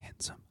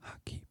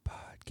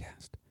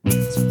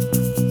Handsome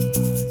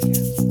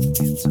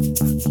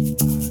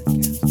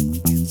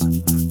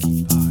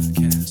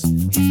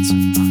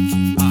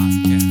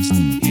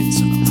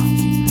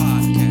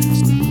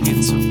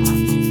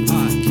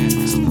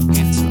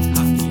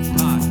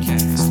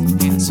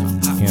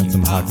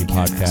Hockey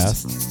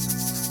Podcast.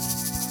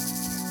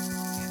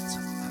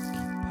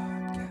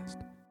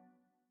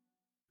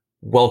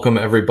 Welcome,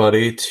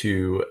 everybody,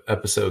 to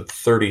episode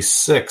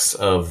 36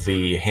 of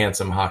the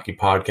Handsome Hockey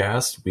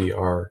Podcast. We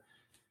are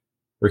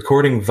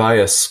recording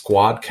via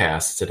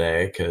Squadcast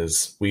today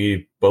because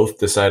we both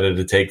decided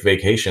to take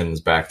vacations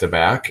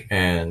back-to-back,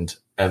 and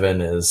Evan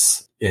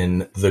is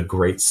in the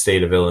great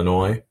state of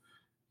Illinois.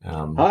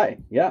 Hi,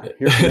 yeah,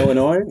 here from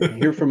Illinois,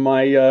 here from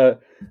my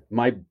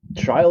my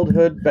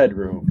childhood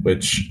bedroom.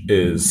 Which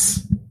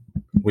is,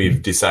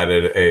 we've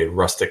decided, a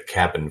rustic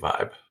cabin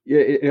vibe.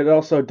 It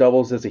also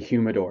doubles as a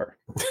humidor,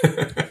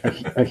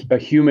 a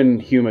human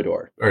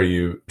humidor. Are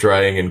you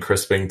drying and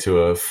crisping to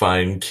a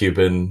fine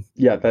Cuban?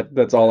 Yeah,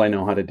 that's all I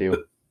know how to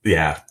do.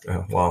 Yeah,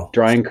 well.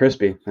 Dry and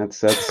crispy,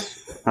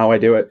 that's how I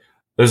do it.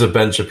 There's a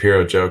Ben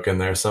Shapiro joke in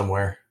there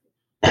somewhere.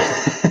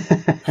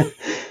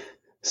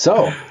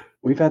 So,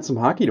 we've had some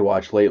hockey to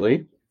watch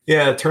lately.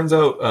 Yeah, it turns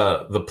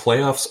out the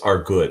playoffs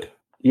are good.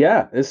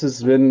 Yeah, this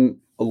has been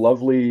a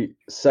lovely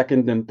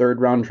second and third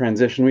round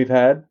transition we've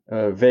had.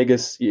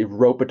 Vegas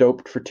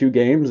rope-a-doped for 2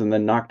 games and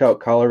then knocked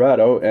out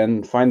Colorado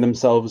and find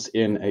themselves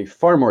in a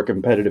far more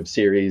competitive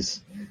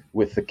series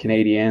with the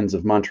Canadiens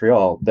of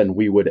Montreal than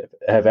we would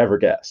have ever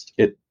guessed.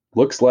 It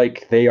looks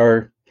like they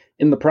are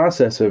in the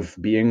process of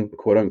being,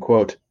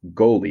 quote-unquote,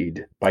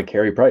 goalied by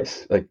Carey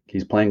Price. Like,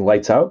 he's playing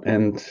lights out,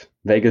 and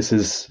Vegas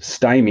is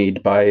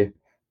stymied by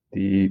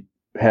the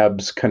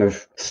Habs' kind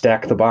of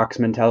stack-the-box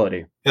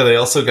mentality. Yeah, they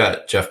also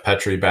got Jeff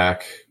Petrie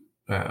back,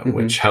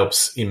 which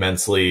helps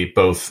immensely,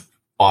 both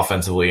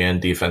offensively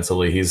and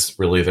defensively. He's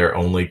really their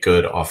only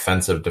good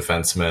offensive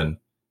defenseman,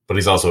 but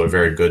he's also a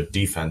very good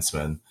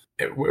defenseman.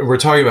 We're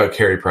talking about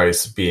Carey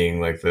Price being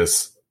like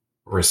this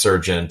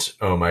resurgent,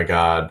 oh my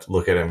God,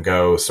 look at him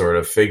go sort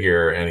of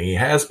figure, and he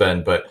has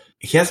been, but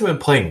he hasn't been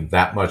playing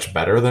that much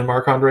better than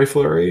Marc-Andre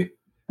Fleury.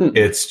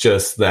 It's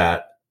just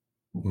that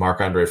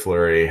Marc-Andre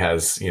Fleury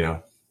has,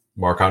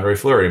 Marc-Andre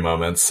Fleury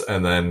moments,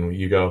 and then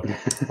you go,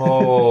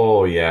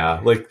 oh yeah.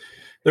 Like,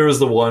 there was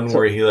the one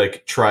where he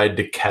tried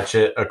to catch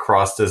it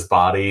across his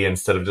body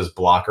instead of just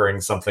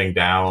blockering something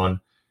down.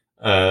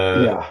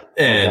 And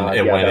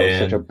it went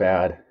in. Such a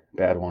bad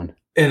one.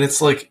 And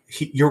it's like,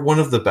 you're one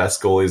of the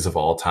best goalies of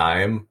all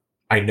time.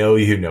 I know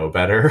you know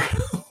better.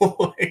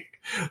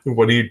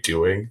 What are you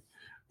doing?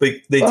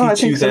 Like, they teach I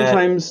think you that.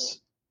 Sometimes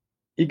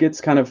he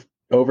gets kind of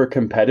over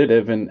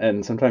competitive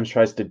and sometimes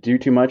tries to do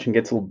too much and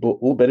gets a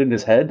little bit in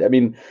his head. I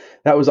mean,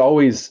 that was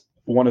always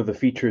one of the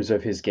features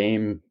of his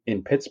game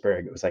in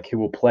Pittsburgh. It was like he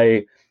will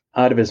play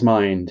out of his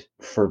mind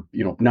for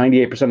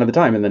 98% of the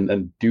time and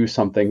then do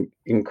something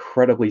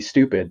incredibly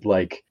stupid,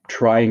 like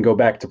try and go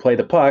back to play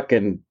the puck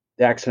and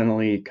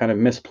accidentally kind of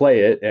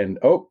misplay it, and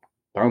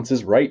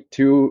bounces right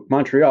to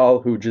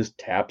Montreal, who just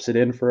taps it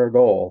in for a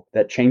goal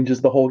that changes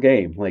the whole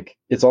game. Like,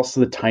 it's also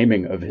the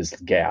timing of his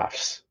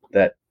gaffes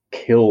that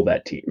kill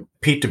that team.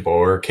 Pete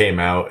DeBoer came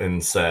out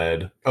and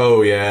said,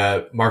 oh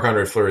yeah,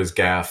 Marc-Andre Fleury's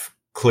gaff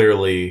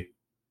clearly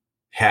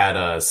had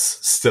us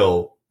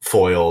still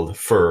foiled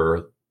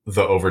for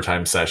the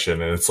overtime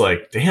session. And it's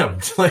like, damn,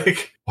 why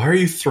are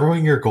you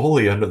throwing your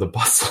goalie under the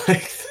bus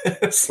like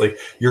this? Like,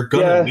 you're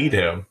gonna need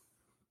him.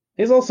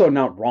 He's also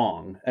not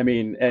wrong. I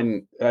mean,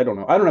 and I don't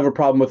know. I don't have a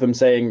problem with him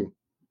saying,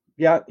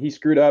 yeah, he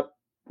screwed up.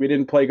 We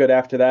didn't play good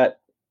after that.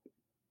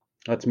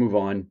 Let's move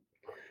on.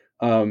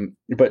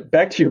 But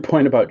back to your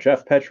point about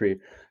Jeff Petrie,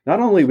 not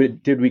only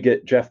did we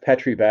get Jeff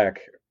Petrie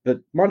back,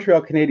 the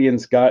Montreal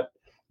Canadiens got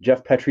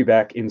Jeff Petrie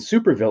back in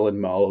supervillain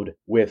mode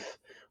with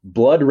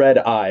blood red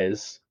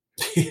eyes.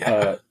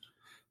 Yeah.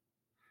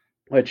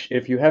 Which,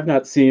 if you have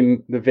not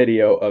seen the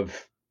video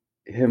of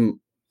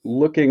him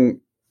looking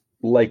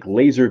like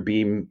laser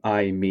beam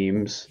eye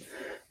memes,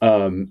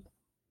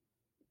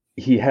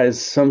 he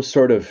has some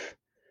sort of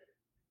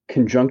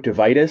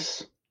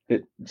conjunctivitis,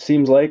 it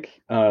seems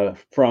like,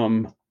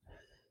 from,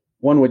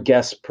 one would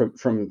guess,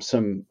 from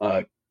some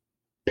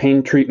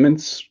pain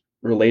treatments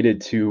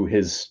related to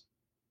his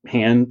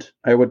hand,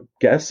 I would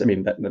guess. I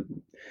mean,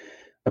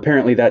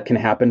 apparently that can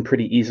happen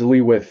pretty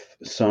easily with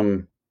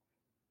some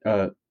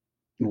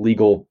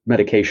legal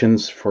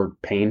medications for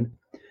pain.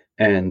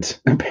 And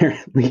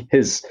apparently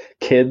his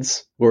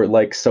kids were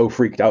so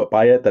freaked out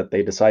by it that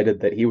they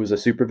decided that he was a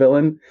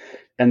supervillain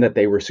and that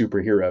they were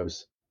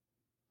superheroes.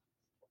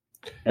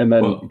 And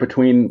then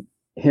between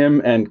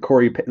him and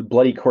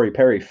bloody Corey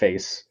Perry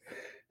face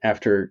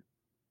after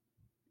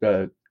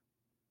the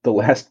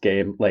last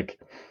game,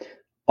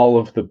 all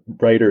of the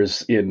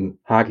writers in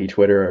hockey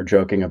Twitter are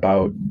joking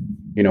about,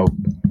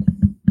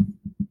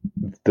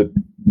 the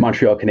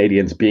Montreal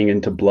Canadiens being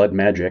into blood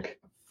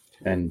magic,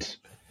 and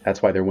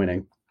that's why they're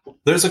winning.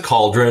 There's a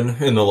cauldron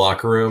in the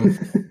locker room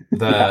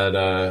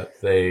that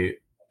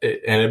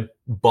it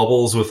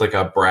bubbles with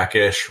a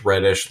brackish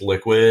reddish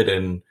liquid,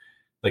 and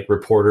like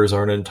reporters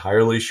aren't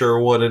entirely sure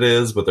what it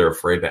is, but they're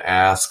afraid to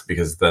ask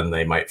because then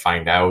they might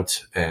find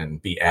out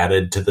and be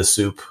added to the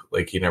soup.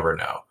 Like, you never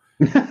know.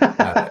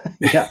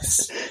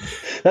 Yes.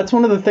 That's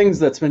one of the things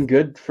that's been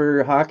good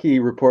for hockey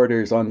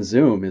reporters on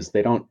Zoom is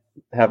they don't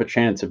have a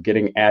chance of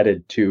getting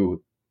added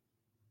to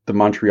the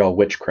Montreal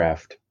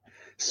witchcraft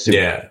soup.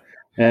 Yeah.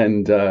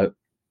 And, they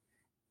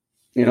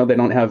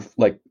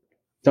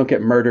don't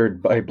get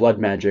murdered by blood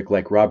magic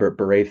like Robert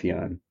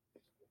Baratheon.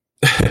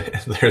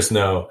 There is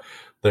no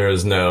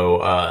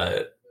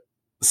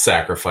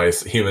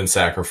human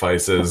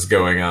sacrifices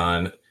going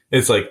on.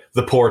 It's like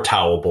the poor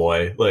towel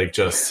boy, like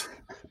just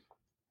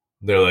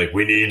they're like,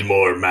 we need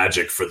more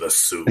magic for the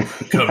soup.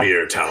 Come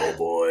here, towel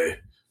boy.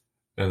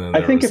 And then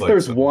I think if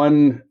there's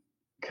one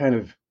kind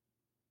of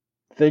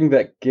thing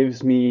that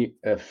gives me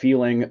a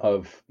feeling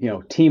of,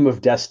 Team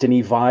of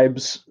Destiny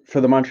vibes for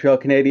the Montreal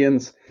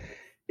Canadiens,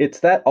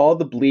 it's that all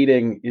the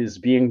bleeding is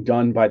being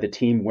done by the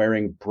team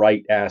wearing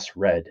bright ass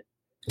red.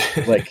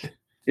 Like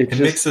it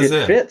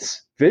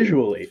fits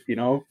visually,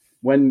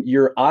 when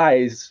your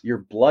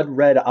blood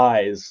red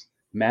eyes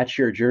match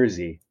your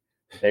jersey,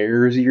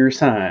 there's your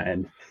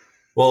sign.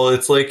 Well,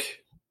 it's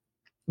like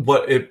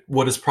what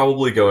is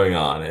probably going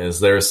on is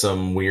there's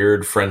some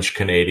weird French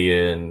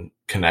Canadian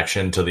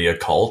connection to the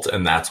occult,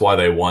 and that's why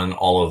they won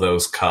all of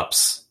those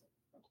cups,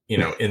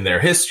 in their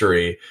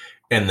history.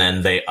 And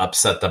then they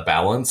upset the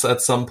balance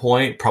at some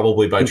point,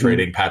 probably by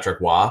trading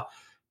Patrick Roy.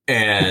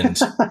 And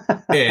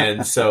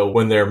so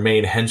when their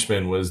main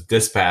henchman was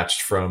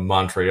dispatched from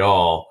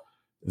Montreal,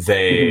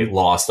 they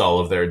lost all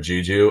of their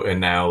juju. And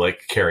now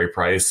like Carey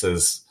Price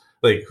is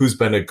like, who's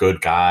been a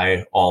good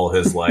guy all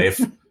his life,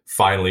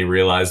 finally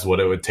realized what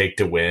it would take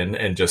to win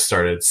and just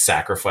started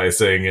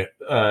sacrificing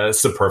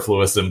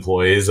superfluous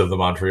employees of the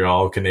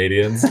Montreal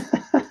Canadiens.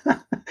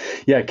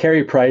 Yeah,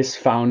 Carey Price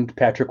found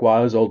Patrick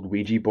Roy's old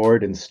Ouija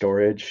board in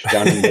storage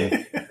down in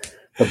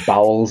the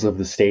bowels of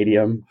the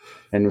stadium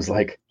and was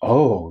like,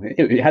 oh,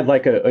 it had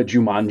like a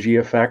Jumanji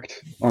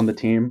effect on the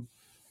team.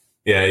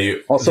 Yeah.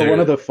 One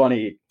of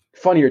the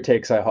funnier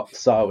takes I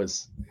saw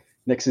was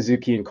Nick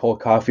Suzuki and Cole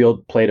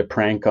Caulfield played a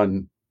prank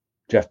on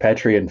Jeff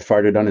Petrie and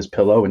farted on his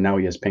pillow, and now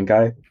he has pink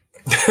eye.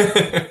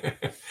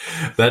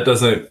 That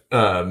doesn't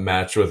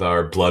match with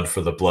our blood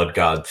for the blood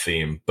god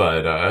theme,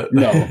 but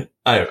no,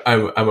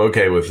 I'm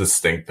okay with the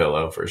stink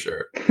pillow for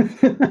sure.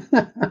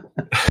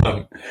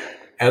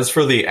 As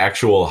for the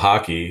actual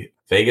hockey,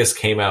 Vegas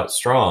came out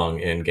strong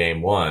in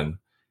game 1,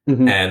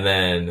 and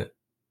then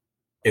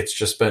it's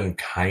just been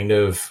kind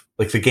of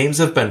like the games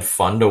have been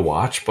fun to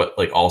watch, but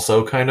like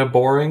also kind of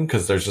boring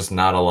because there's just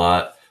not a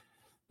lot.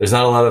 There's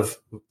not a lot of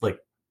like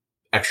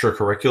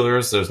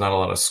extracurriculars. There's not a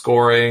lot of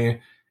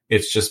scoring.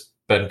 It's just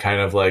been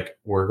kind of like,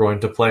 we're going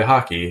to play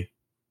hockey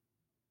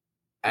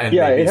and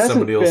maybe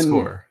somebody will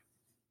score.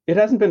 It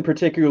hasn't been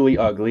particularly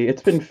ugly.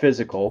 It's been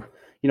physical.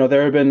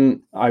 There have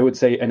been, I would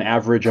say, an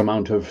average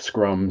amount of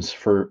scrums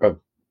for a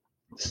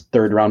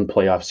third round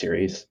playoff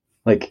series.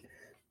 Like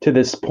to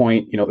this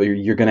point,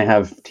 you're going to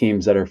have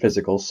teams that are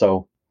physical.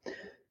 So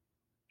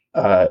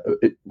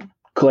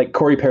like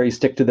Corey Perry's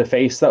stick to the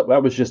face, that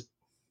was just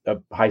a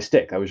high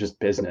stick. That was just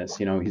business.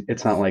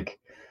 It's not like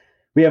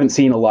we haven't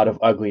seen a lot of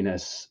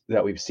ugliness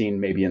that we've seen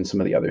maybe in some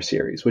of the other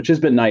series, which has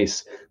been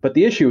nice. But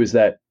the issue is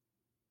that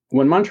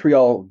when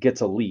Montreal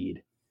gets a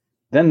lead,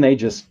 then they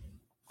just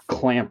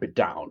clamp it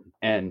down.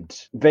 And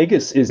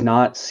Vegas is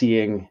not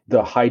seeing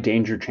the high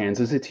danger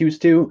chances it's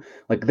used to.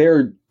 Like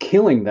they're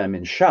killing them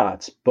in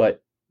shots,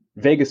 but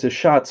Vegas's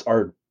shots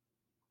are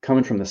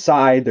coming from the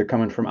side. They're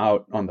coming from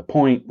out on the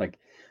point. Like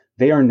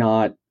they are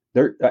not,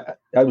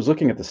 I was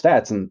looking at the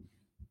stats and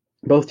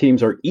both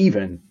teams are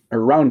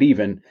around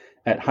even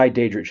at high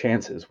danger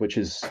chances, which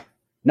is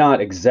not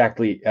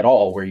exactly at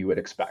all where you would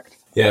expect.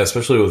 Yeah,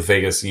 especially with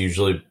Vegas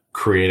usually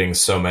creating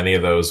so many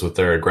of those with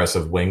their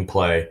aggressive wing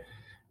play.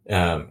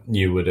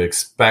 You would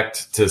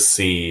expect to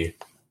see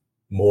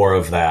more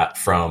of that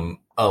from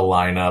a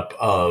lineup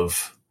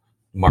of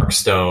Mark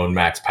Stone,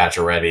 Max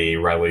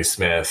Pacioretty, Riley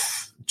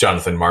Smith,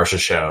 Jonathan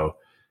Marchessault,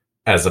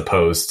 as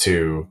opposed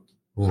to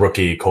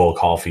rookie Cole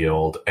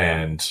Caulfield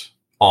and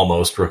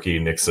almost rookie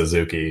Nick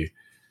Suzuki.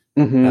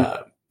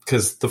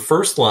 Because the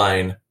first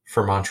line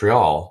for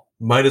Montreal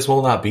might as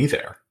well not be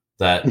there.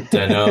 That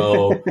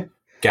Danault,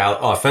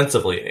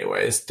 offensively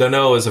anyways,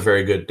 Danault is a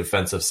very good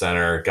defensive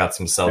center, got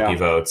some Selke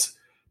votes.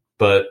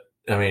 But,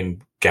 I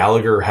mean,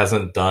 Gallagher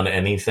hasn't done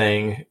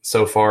anything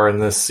so far in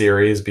this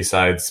series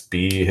besides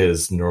be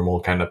his normal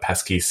kind of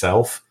pesky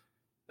self,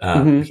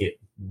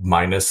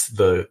 minus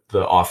the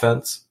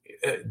offense.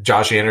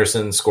 Josh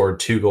Anderson scored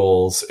 2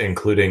 goals,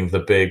 including the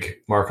big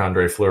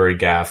Marc-Andre Fleury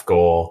gaff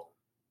goal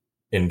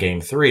in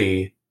game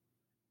 3,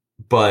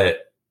 but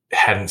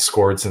hadn't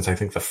scored since I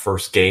think the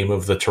first game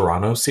of the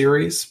Toronto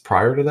series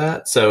prior to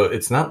that. So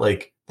it's not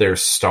like their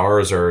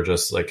stars are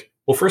just like,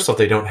 well, first off,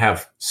 they don't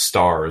have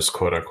stars,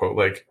 quote unquote.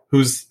 Like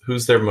who's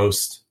their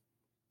most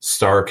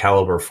star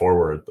caliber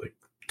forward? Like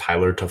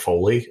Tyler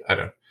Toffoli? I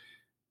don't know.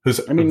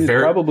 It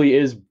probably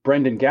is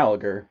Brendan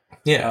Gallagher.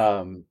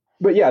 Yeah.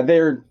 But yeah,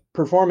 they're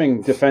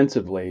performing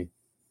defensively.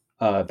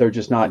 They're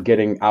just not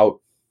getting out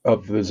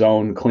of the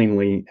zone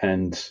cleanly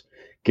and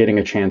getting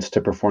a chance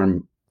to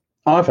perform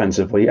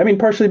offensively. I mean,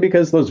 partially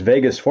because those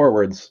Vegas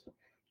forwards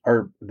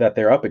that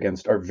they're up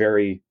against are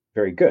very,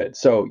 very good.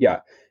 So yeah,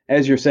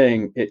 as you're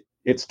saying,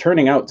 it's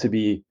turning out to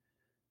be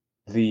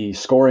the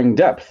scoring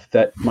depth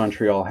that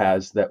Montreal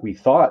has that we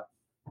thought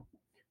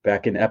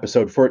back in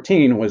episode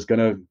 14 was going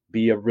to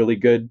be a really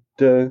good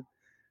playoff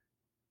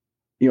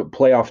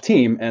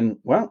team. And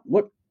well,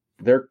 look,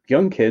 their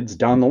young kids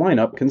down the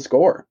lineup can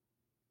score.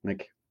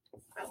 Like,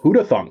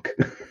 who'da thunk?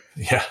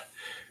 Yeah.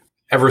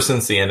 Ever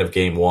since the end of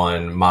game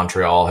one,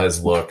 Montreal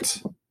has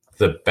looked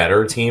the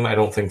better team. I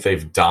don't think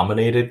they've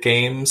dominated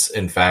games.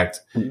 In fact,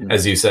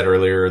 as you said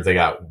earlier, they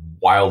got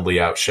wildly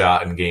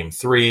outshot in game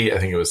three. I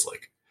think it was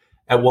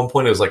at one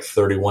point it was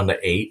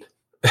 31-8.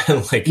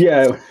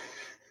 Yeah,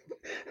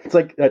 it's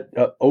like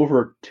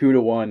over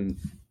 2-1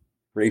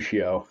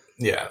 ratio.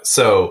 Yeah.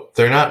 So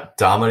they're not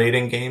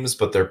dominating games,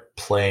 but they're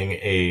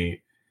playing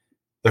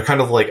they're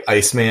kind of like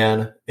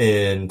Iceman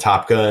in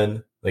Top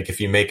Gun. Like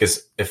if you make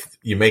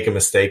a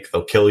mistake,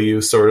 they'll kill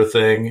you, sort of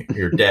thing.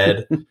 You're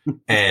dead.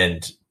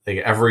 And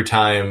every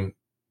time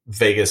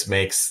Vegas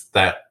makes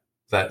that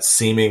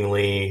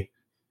seemingly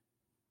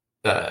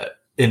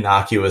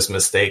innocuous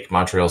mistake,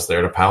 Montreal's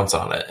there to pounce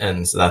on it,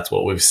 and so that's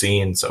what we've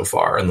seen so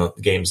far in the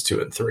games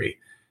 2 and 3.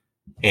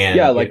 And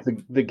yeah, like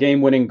the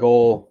game-winning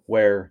goal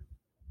where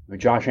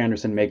Josh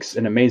Anderson makes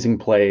an amazing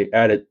play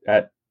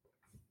at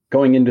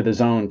going into the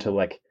zone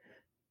to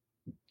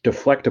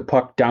deflect a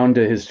puck down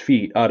to his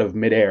feet out of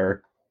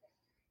midair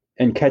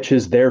and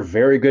catches their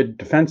very good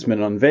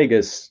defenseman on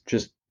Vegas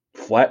just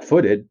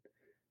flat-footed,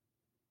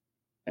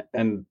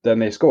 and then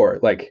they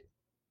score.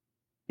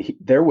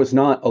 There was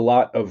not a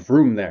lot of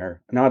room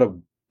there, not a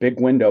big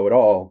window at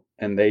all,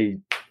 and they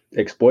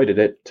exploited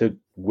it to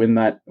win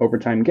that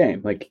overtime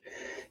game.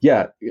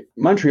 Yeah,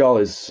 Montreal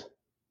is,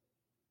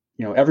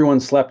 everyone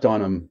slept on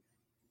them,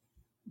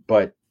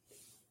 but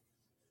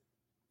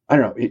I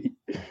don't know.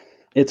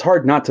 It's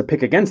hard not to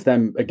pick against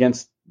them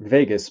against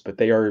Vegas, but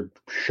they are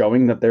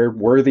showing that they're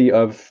worthy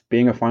of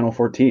being a Final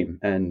Four team,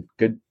 and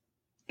good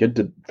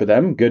for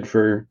them. Good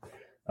for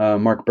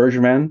Marc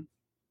Bergevin,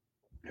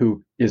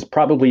 who is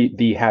probably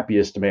the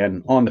happiest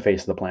man on the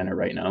face of the planet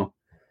right now.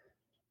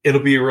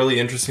 It'll be really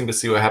interesting to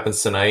see what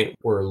happens tonight.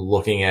 We're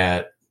looking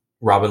at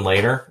Robin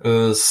Lehner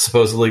is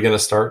supposedly going to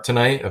start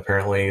tonight.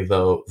 Apparently,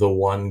 the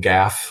one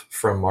gaffe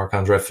from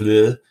Marc-Andre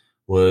Fleury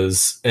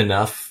was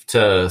enough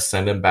to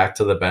send him back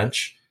to the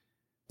bench.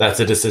 That's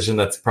a decision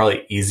that's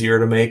probably easier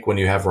to make when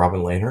you have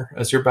Robin Lehner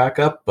as your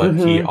backup, but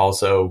he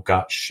also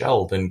got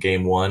shelled in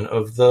game one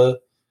of the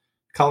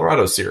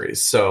Colorado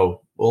series.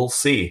 So we'll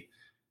see.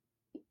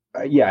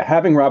 Yeah,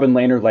 having Robin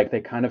Lehner,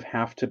 they kind of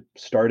have to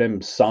start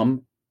him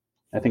some.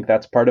 I think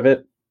that's part of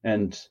it.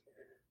 And,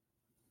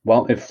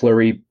 well, if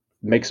Fleury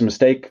makes a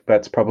mistake,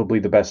 that's probably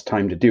the best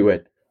time to do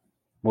it.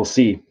 We'll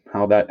see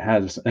how that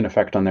has an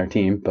effect on their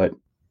team. But,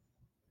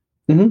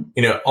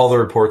 all the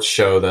reports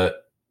show that,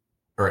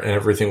 and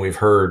everything we've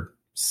heard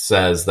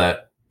says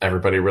that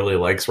everybody really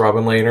likes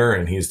Robin Lehner,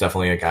 and he's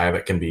definitely a guy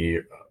that can be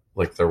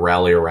the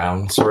rally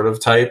around sort of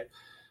type.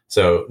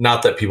 So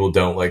not that people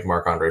don't like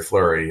Marc-Andre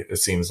Fleury. It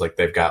seems like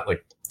they've got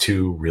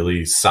two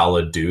really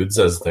solid dudes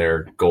as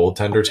their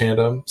goaltender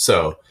tandem.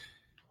 So,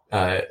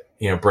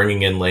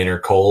 bringing in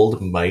Lehner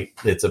cold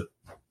it's a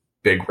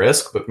big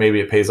risk, but maybe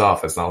it pays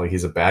off. It's not like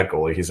he's a bad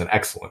goalie. He's an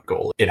excellent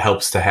goalie. It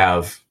helps to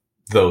have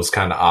those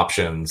kind of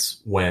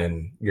options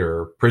when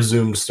your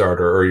presumed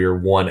starter or your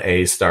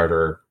 1A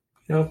starter,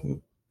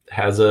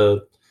 has a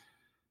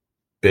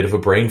bit of a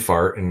brain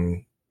fart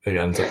and it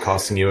ends up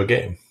costing you a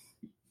game.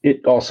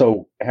 It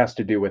also has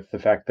to do with the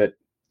fact that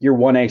your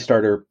 1A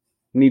starter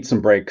needs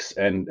some breaks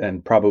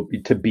and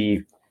probably to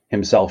be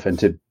himself and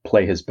to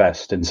play his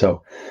best. And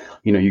so,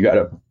 you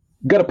gotta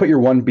put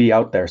your 1B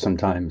out there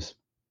sometimes.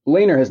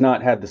 Lehner has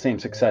not had the same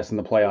success in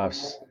the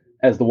playoffs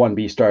as the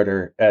 1B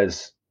starter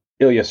as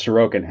Ilya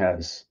Sorokin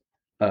has,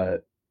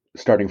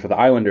 starting for the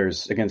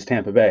Islanders against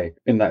Tampa Bay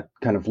in that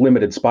kind of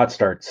limited spot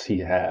starts he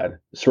had.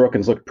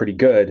 Sorokin's looked pretty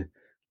good,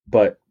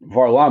 but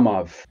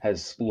Varlamov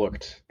has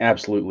looked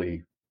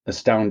absolutely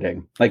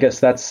astounding. I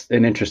guess that's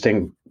an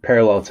interesting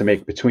parallel to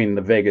make between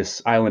the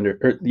Vegas Islanders,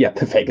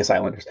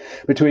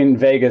 between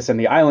Vegas and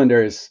the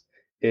Islanders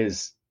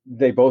is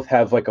they both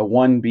have a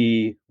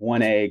 1B,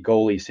 1A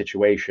goalie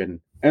situation.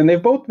 And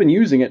they've both been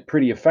using it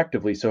pretty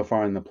effectively so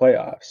far in the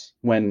playoffs.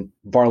 When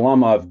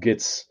Varlamov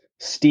gets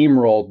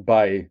steamrolled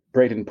by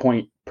Braden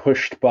Point,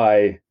 pushed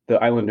by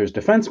the Islanders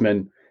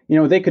defenseman,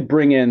 they could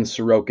bring in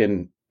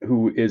Sorokin,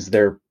 who is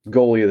their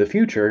goalie of the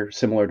future,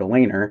 similar to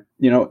Lehner.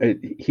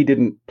 He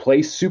didn't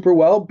play super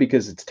well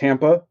because it's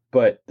Tampa,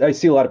 but I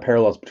see a lot of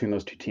parallels between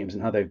those two teams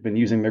and how they've been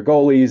using their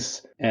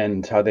goalies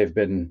and how they've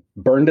been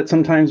burned at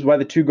sometimes by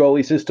the two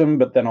goalie system,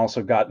 but then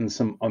also gotten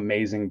some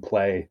amazing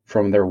play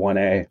from their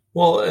 1A.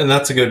 Well, and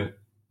that's a good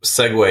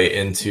segue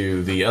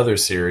into the other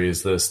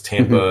series, this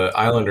Tampa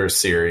Islanders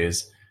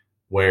series,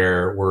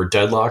 where we're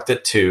deadlocked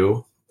at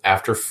 2.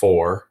 after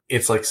 4.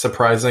 It's like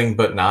surprising,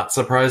 but not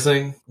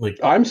surprising. Like,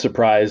 I'm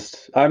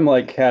surprised. I'm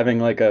like having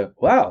like a,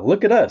 wow,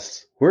 look at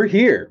us. We're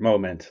here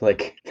moment.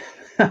 Like,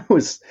 I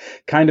was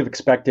kind of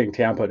expecting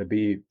Tampa to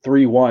be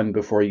 3-1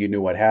 before you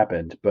knew what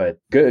happened, but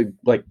good,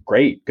 like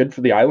great, good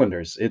for the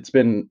Islanders. It's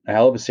been a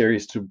hell of a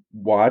series to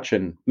watch,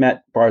 and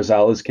Matt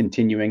Barzal is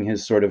continuing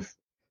his sort of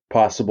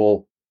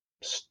possible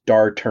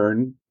star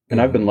turn,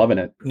 and I've been loving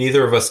it.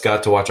 Neither of us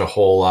got to watch a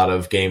whole lot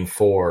of Game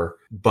 4,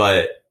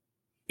 but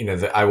you know,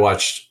 I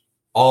watched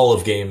all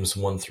of games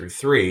 1 through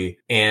 3,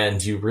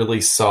 and you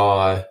really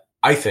saw,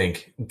 I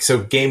think,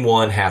 so Game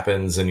 1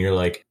 happens, and you're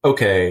like,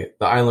 okay,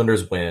 the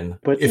Islanders win.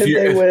 But if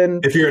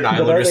you're an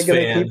Islanders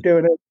fan, keep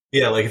doing it?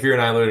 Yeah, like if you're an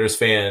Islanders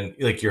fan,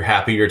 like you're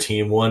happy your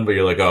team won, but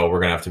you're like, oh, we're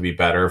gonna have to be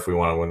better if we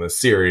want to win this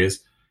series.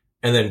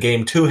 And then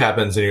Game 2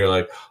 happens, and you're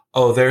like,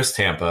 oh, there's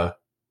Tampa.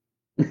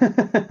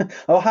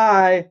 Oh,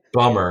 hi.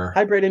 Bummer.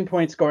 Hi, Braden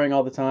Point scoring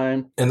all the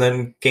time. And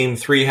then Game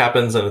 3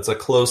 happens, and it's a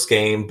close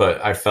game,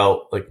 but I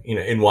felt like, you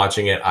know, in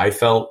watching it, I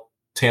felt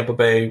Tampa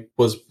Bay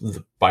was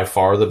by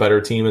far the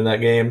better team in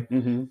that game.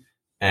 Mm-hmm.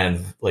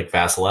 And like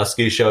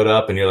Vasilevsky showed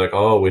up, and you're like,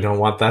 oh, we don't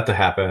want that to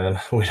happen.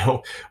 We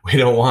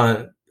don't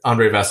want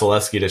Andrei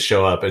Vasilevsky to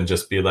show up and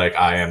just be like,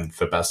 I am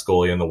the best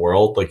goalie in the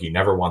world. Like, you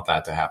never want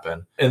that to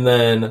happen. And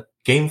then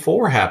Game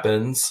 4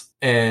 happens,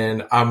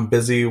 and I'm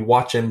busy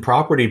watching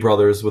Property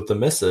Brothers with the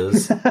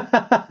missus.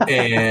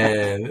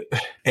 and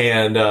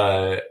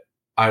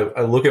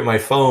I look at my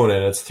phone,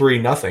 and it's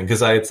 3-0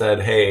 because I had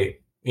said, hey,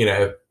 you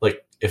know,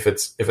 like if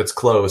it's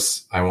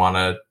close, I want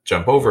to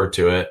jump over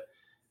to it.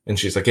 And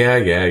she's like,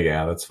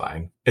 yeah, that's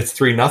fine. It's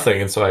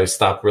 3-0. And so I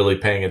stopped really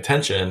paying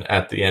attention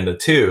at the end of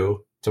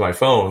 2 to my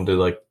phone to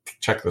like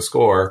check the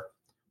score.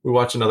 We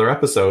watch another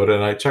episode,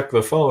 and I check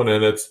the phone,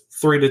 and it's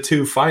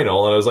 3-2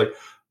 final. And I was like,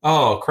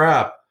 oh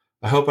crap,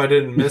 I hope I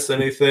didn't miss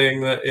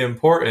anything that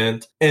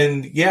important.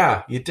 And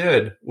yeah, you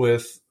did,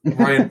 with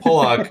Ryan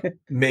Pulock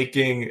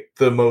making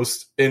the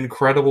most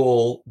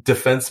incredible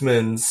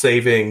defenseman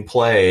saving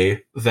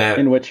play that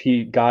in which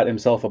he got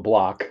himself a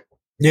block.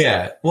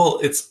 Yeah. Well,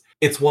 it's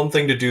one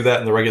thing to do that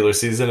in the regular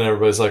season, and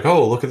everybody's like,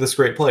 oh, look at this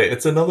great play.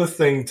 It's another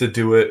thing to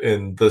do it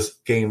in this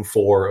Game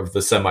 4 of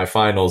the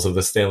semifinals of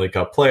the Stanley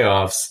Cup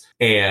playoffs.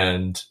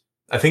 And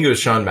I think it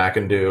was Sean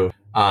McIndoe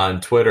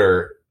on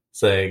Twitter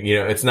saying, you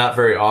know, it's not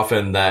very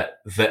often that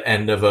the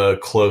end of a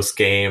close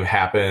game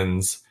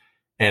happens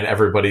and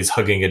everybody's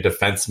hugging a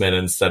defenseman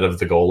instead of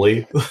the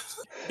goalie.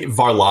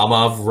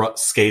 Varlamov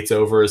skates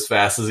over as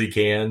fast as he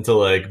can to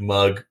like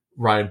mug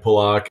Ryan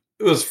Pulock.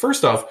 It was,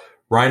 first off,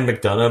 Ryan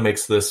McDonough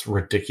makes this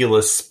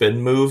ridiculous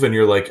spin move, and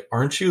you're like,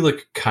 aren't you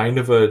like kind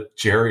of a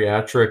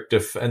geriatric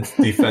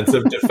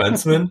defensive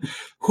defenseman?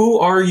 Who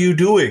are you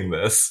doing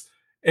this?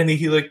 And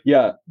he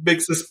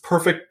makes this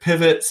perfect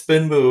pivot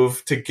spin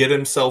move to get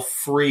himself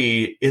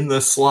free in the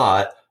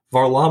slot.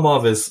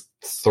 Varlamov is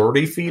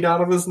 30 feet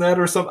out of his net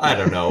or something. I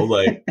don't know.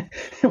 Like,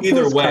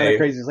 either way,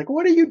 crazy. He's like,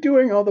 what are you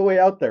doing all the way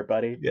out there,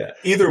 buddy? Yeah.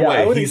 Either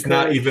way, he's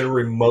not even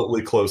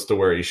remotely close to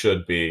where he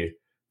should be.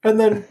 And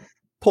then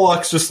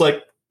Pulock's just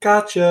like,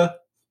 gotcha.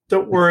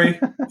 Don't worry.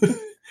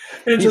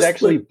 And he's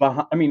actually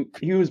behind. I mean,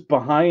 he was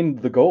behind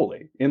the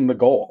goalie in the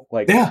goal.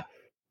 Like, yeah.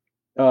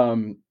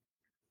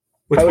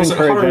 Which I would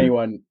encourage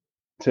anyone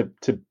to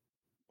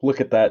look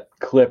at that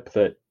clip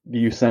that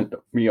you sent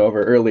me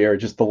over earlier,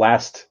 just the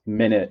last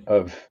minute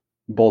of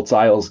Bolts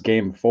Isles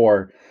Game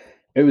 4.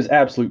 It was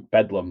absolute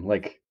bedlam.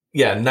 Like,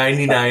 yeah,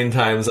 99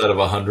 times out of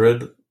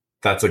 100,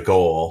 that's a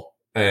goal.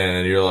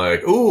 And you're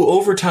like, ooh,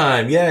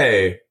 overtime,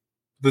 yay.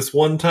 This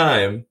one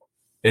time,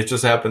 it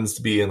just happens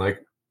to be in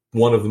like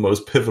one of the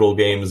most pivotal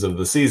games of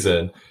the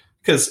season.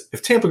 Because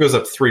if Tampa goes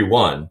up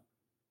 3-1,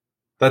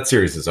 that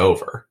series is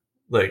over.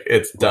 Like,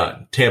 it's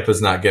done.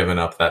 Tampa's not giving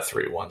up that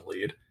 3-1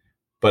 lead.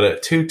 But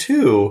at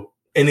 2-2,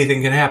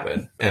 anything can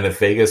happen. And if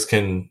Vegas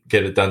can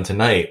get it done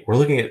tonight, we're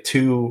looking at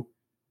 2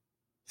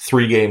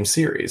 3-game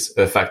series,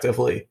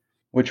 effectively.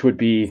 Which would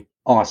be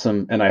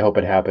awesome, and I hope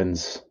it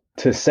happens.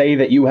 To say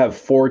that you have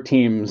 4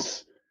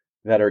 teams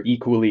that are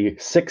equally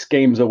 6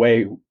 wins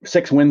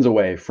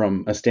away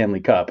from a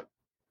Stanley Cup.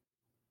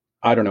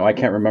 I don't know. I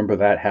can't remember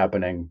that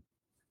happening.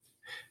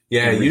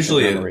 Yeah,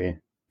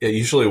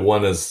 usually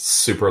one is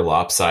super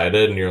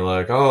lopsided, and you're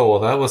like, oh, well,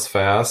 that was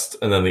fast.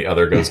 And then the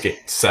other goes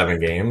 7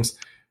 games.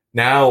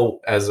 Now,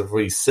 as if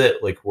we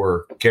sit, like,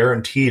 we're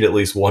guaranteed at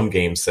least 1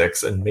 Game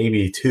 6 and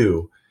maybe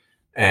 2.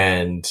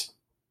 And,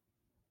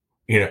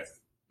 you know,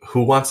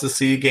 who wants to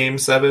see Game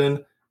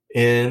 7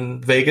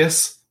 in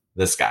Vegas?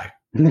 This guy.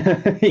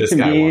 This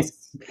guy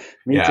wants.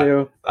 Me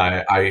too.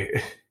 I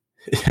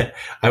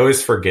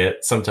always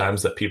forget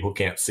sometimes that people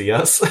can't see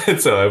us,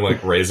 and so I'm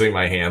like raising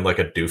my hand like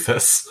a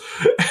doofus.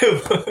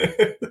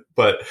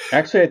 But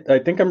actually, I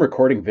think I'm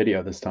recording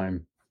video this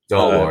time.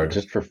 Oh Lord,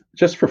 just for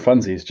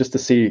funsies, just to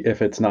see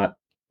if it's not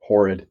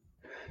horrid.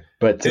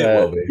 But it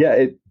will be.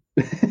 Yeah.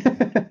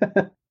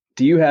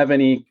 Do you have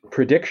any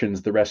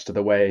predictions the rest of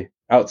the way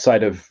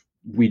outside of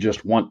we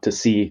just want to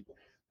see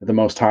the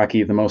most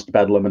hockey, the most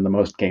bedlam, and the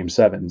most Game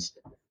 7s?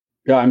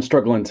 Yeah, I'm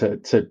struggling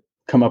to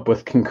come up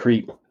with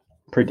concrete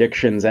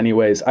predictions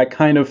anyways. I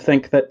kind of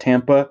think that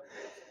Tampa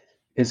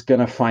is going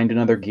to find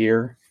another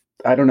gear.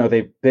 I don't know.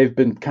 They've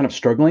been kind of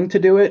struggling to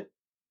do it.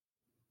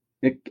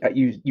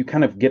 You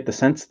kind of get the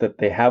sense that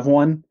they have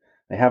one.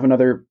 They have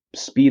another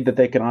speed that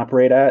they can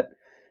operate at.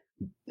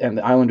 And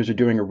the Islanders are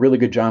doing a really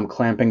good job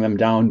clamping them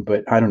down.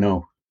 But I don't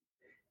know.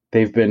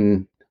 They've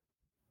been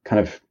kind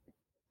of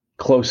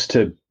close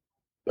to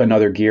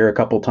another gear a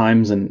couple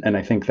times. And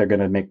I think they're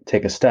going to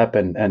take a step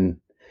and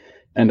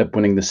end up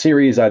winning the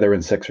series either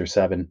in 6 or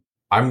 7.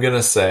 I'm going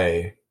to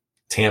say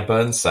Tampa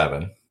in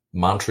 7,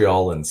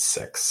 Montreal in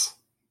 6.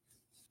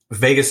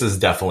 Vegas is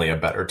definitely a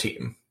better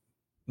team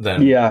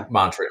than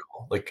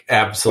Montreal. Like,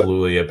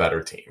 absolutely a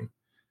better team.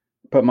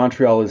 But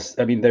Montreal is,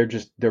 I mean,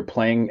 they're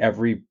playing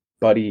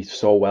everybody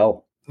so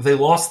well. They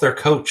lost their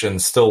coach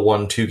and still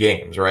won 2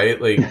 games,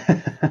 right? Like,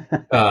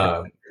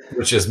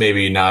 which is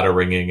maybe not a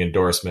ringing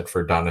endorsement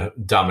for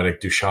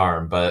Dominic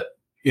Ducharme, but,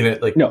 you know,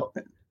 like. No,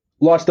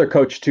 lost their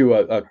coach to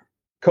a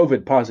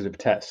COVID positive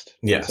test.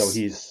 Yes. So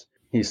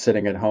he's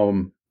sitting at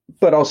home,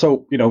 but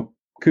also, you know,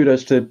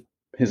 kudos to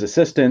his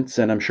assistants.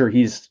 And I'm sure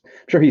he's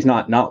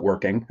not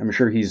working. I'm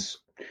sure he's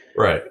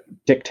right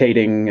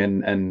dictating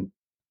and,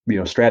 you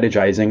know,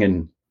 strategizing.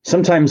 And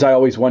sometimes I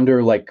always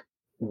wonder, like,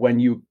 when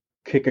you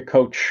kick a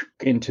coach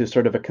into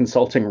sort of a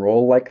consulting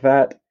role like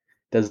that,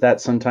 does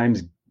that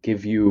sometimes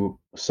give you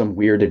some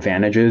weird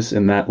advantages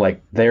in that,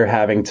 like, they're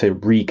having to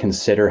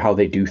reconsider how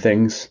they do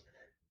things?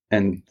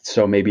 And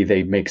so maybe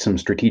they make some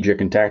strategic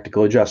and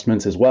tactical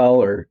adjustments as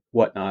well, or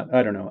whatnot.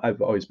 I don't know.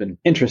 I've always been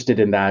interested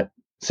in that.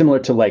 Similar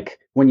to, like,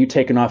 when you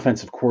take an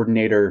offensive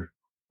coordinator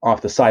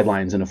off the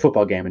sidelines in a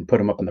football game and put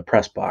him up in the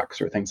press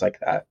box or things like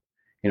that.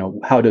 You know,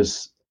 how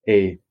does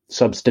a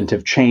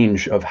substantive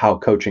change of how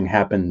coaching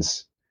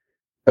happens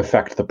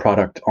affect the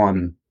product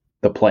on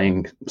the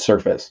playing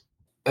surface?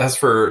 As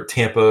for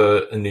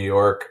Tampa and New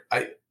York,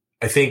 I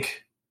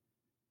think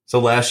so.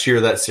 Last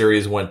year that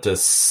series went to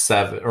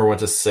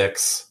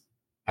 6.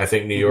 I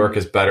think New York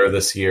is better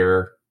this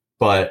year,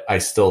 but I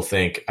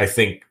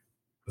think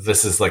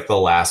this is like the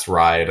last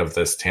ride of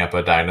this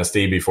Tampa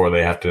dynasty before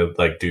they have to,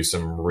 like, do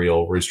some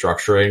real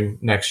restructuring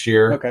next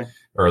year. Okay.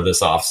 Or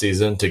this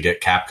offseason to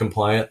get cap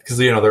compliant, because,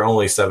 you know, they're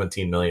only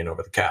 17 million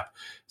over the cap.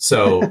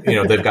 So, you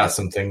know, they've got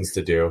some things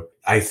to do.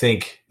 I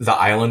think the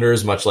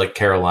Islanders, much like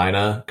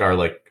Carolina, are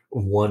like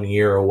 1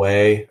 year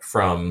away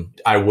from,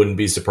 I wouldn't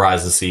be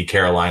surprised to see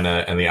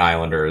Carolina and the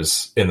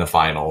Islanders in the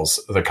finals,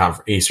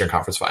 the Eastern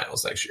Conference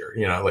Finals next year.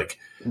 You know, like,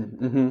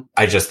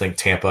 I just think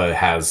Tampa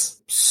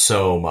has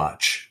so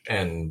much.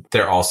 And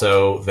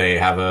they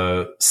have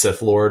a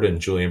Sith Lord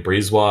and Julien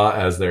Brisebois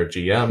as their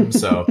GM.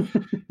 So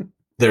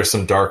there's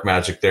some dark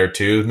magic there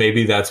too.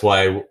 Maybe that's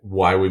why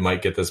we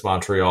might get this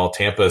Montreal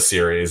Tampa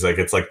series. Like,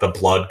 it's like the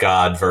blood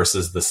god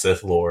versus the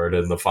Sith Lord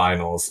in the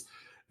finals.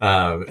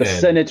 The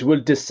Senate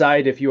will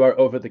decide if you are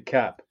over the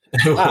cap.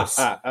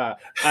 I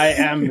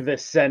am the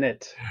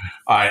Senate.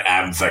 I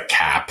am the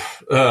cap.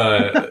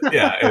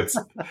 Yeah,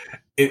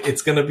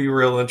 it's going to be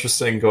real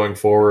interesting going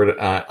forward.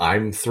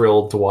 I'm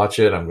thrilled to watch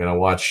it. I'm going to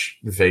watch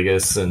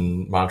Vegas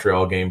and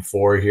Montreal game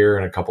 4 here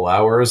in a couple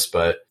hours,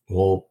 but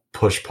we'll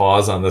push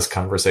pause on this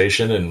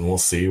conversation and we'll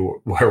see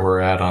where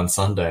we're at on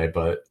Sunday.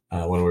 But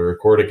when we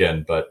record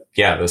again, but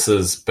yeah, this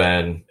has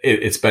been,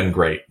 it's been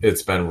great.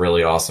 It's been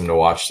really awesome to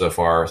watch so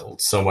far.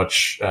 So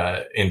much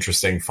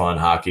interesting, fun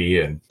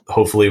hockey, and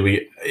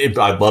hopefully I'd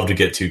love to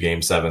get 2 Game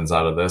 7s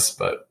out of this,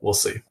 but we'll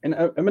see. And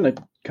I'm going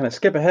to kind of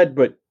skip ahead,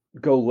 but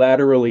go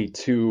laterally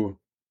to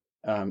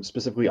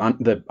specifically on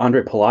the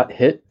Andre Palat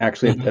hit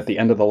actually at the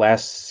end of the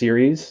last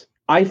series.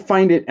 I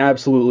find it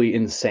absolutely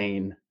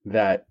insane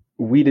that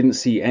we didn't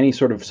see any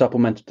sort of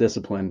supplemental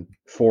discipline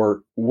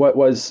for what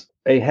was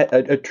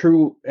a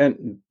true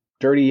and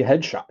dirty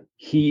headshot.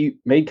 He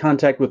made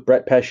contact with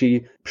Brett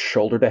Pesce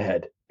shoulder to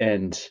head,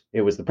 and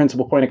it was the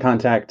principal point of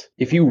contact.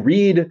 If you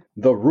read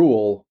the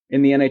rule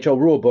in the NHL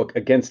rule book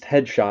against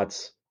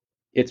headshots,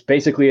 it's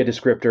basically a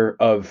descriptor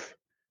of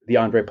the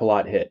Andre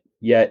Palat hit.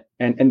 Yet,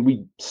 and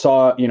we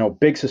saw, you know,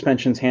 big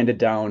suspensions handed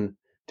down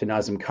to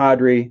Nazem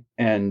Kadri,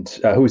 and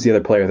who was the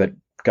other player that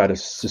got a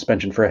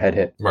suspension for a head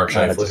hit? Mark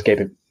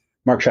Scheifele.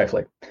 Mark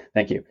Scheifele.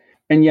 Thank you.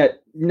 And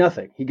yet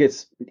nothing. He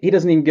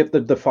doesn't even get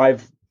the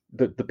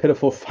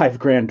pitiful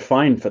 $5,000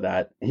 fine for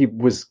that. He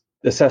was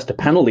assessed a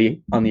penalty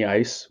on the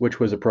ice, which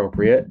was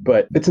appropriate,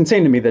 but it's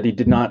insane to me that he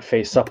did not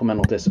face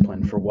supplemental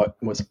discipline for what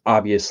was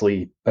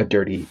obviously a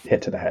dirty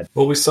hit to the head.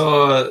 Well, we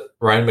saw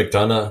Ryan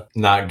McDonough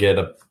not get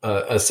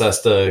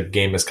assessed a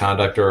game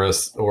misconduct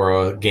or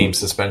a game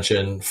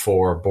suspension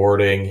for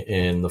boarding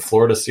in the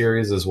Florida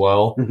series as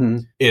well.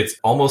 It's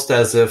almost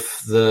as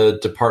if the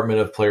Department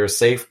of Player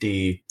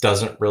Safety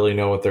doesn't really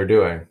know what they're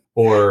doing,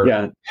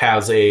 or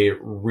has a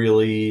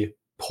really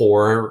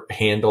poor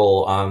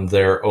handle on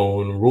their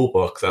own rule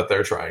book that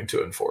they're trying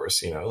to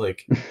enforce, you know,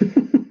 like.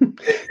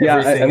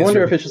 I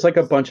wonder if it's just like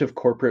a bunch of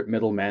corporate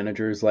middle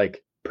managers,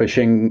 like,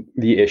 pushing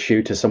the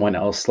issue to someone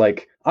else.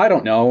 Like, I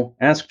don't know,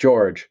 ask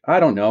George. I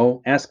don't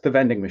know, ask the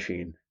vending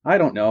machine. I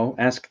don't know,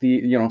 ask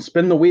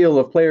spin the wheel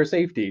of player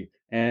safety.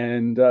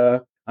 And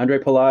Andre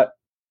Palat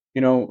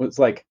It's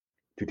like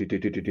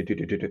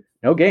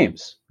no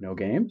games,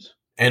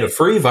 And a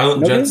free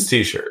Violent No Gents games.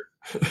 t-shirt.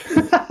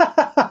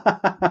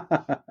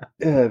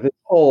 This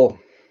whole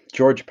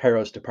George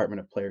Peros Department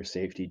of Player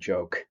Safety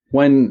joke,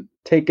 when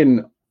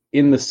taken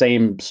in the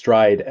same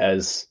stride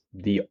as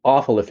the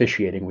awful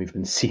officiating we've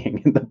been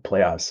seeing in the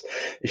playoffs,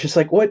 it's just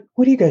like, what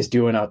are you guys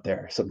doing out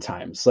there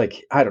sometimes?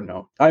 Like, I don't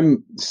know.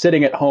 I'm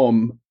sitting at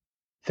home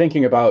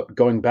thinking about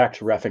going back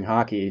to reffing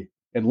hockey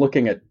and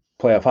looking at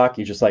playoff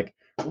hockey, just like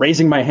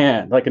raising my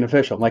hand like an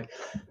official. I'm like,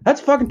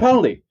 that's a fucking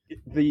penalty.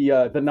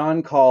 The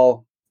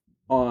non-call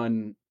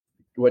on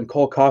when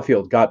Cole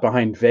Caulfield got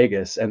behind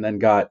Vegas and then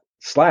got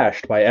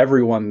slashed by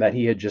everyone that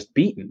he had just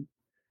beaten.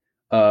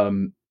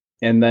 And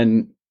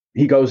then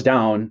he goes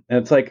down, and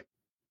it's like,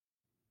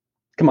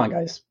 come on,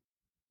 guys.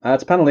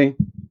 That's a penalty.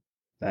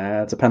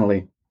 That's a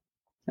penalty.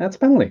 That's a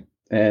penalty.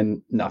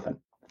 And nothing.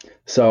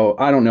 So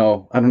I don't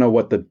know. I don't know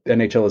what the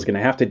NHL is going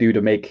to have to do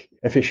to make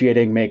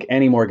officiating make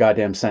any more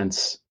goddamn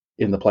sense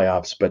in the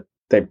playoffs, but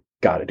they've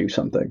got to do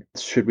something.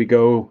 Should we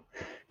go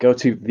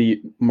to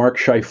the Mark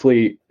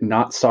Scheifele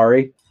not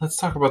sorry? Let's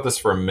talk about this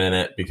for a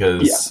minute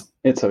because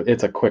it's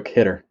a quick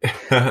hitter.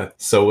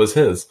 So was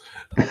his.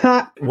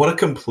 What a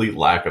complete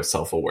lack of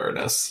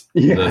self-awareness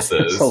this is.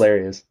 It's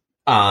hilarious.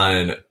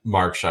 On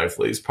Mark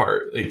Scheifele's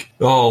part. Like,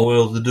 oh,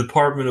 well, the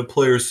Department of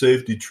Player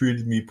Safety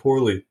treated me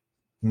poorly.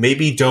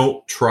 Maybe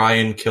don't try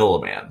and kill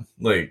a man.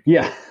 Like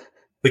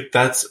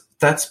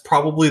that's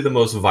probably the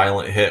most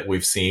violent hit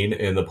we've seen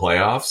in the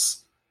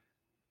playoffs.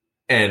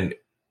 And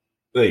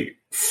like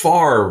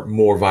far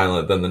more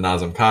violent than the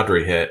Nazem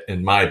Kadri hit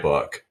in my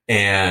book.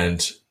 And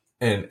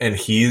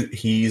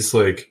he's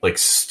like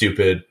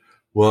stupid.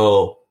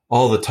 Well,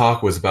 all the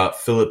talk was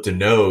about Philip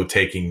Deneau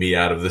taking me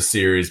out of the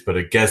series, but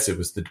I guess it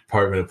was the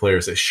Department of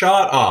Players.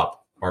 Shut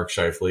up, Mark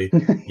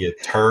Scheifele, you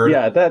turd.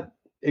 Yeah, that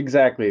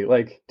exactly.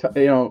 Like,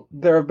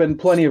 there have been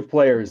plenty of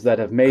players that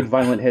have made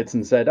violent hits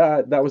and said,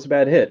 that was a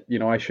bad hit.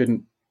 I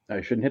shouldn't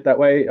hit that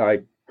way.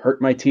 I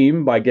hurt my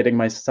team by getting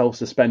myself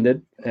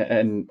suspended,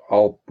 and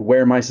I'll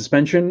wear my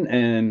suspension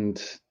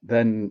and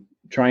then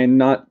try and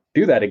not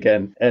do that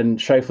again. And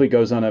Scheifele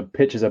goes on a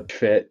pitch as a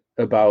fit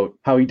about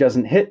how he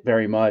doesn't hit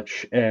very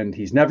much and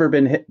he's never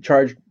been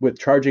charged with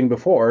charging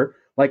before.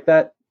 Like,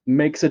 that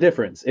makes a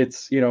difference.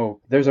 It's,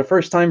 there's a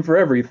first time for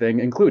everything,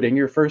 including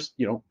your first,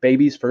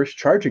 baby's first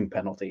charging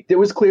penalty. It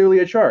was clearly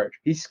a charge.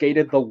 He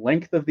skated the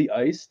length of the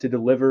ice to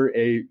deliver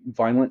a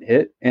violent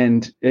hit,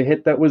 and a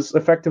hit that was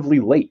effectively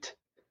late.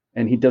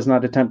 And he does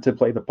not attempt to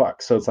play the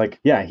puck. So it's like,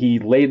 yeah, he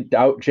laid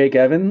out Jake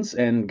Evans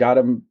and got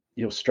him,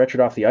 stretch it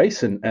off the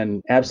ice,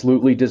 and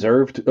absolutely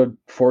deserved a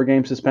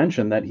 4-game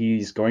suspension that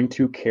he's going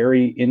to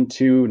carry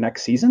into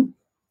next season.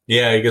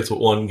 Yeah, he gets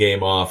 1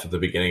 game off at the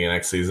beginning of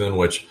next season,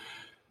 which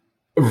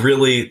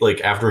really,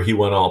 like, after he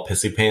went all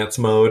pissy pants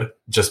mode,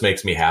 just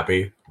makes me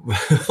happy.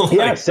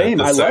 Yeah, same.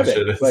 I love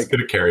it. It's going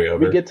to carry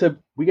over.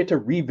 We get to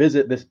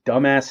revisit this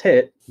dumbass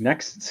hit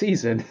next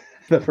season.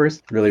 The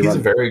first really He's a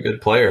very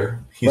good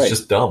player. He's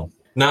just dumb.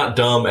 Not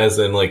dumb as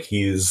in like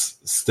he's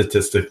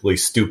statistically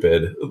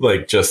stupid,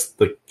 like just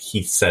like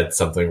he said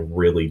something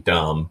really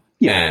dumb.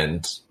 Yeah.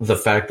 And the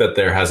fact that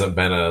there hasn't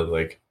been a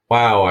like,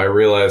 wow, I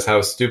realize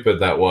how stupid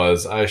that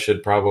was. I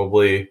should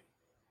probably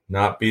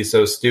not be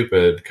so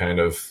stupid kind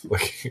of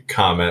like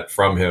comment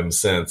from him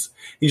since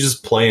he's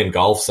just playing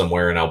golf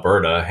somewhere in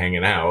Alberta,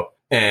 hanging out.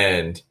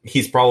 And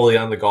he's probably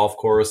on the golf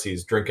course.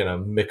 He's drinking a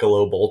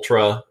Michelob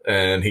Ultra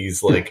and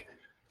he's like,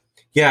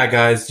 yeah,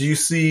 guys, do you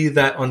see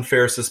that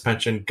unfair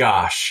suspension?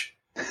 Gosh.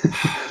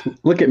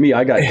 Look at me.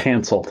 I got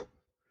canceled.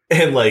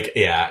 And like,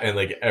 yeah. And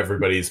like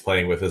everybody's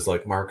playing with is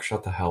like, Mark,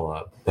 shut the hell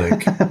up.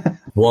 Like,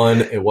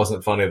 one, it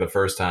wasn't funny the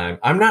first time.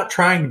 I'm not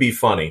trying to be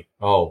funny.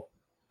 Oh,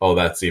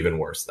 that's even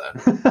worse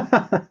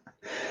then.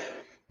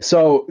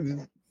 So,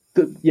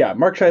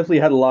 Mark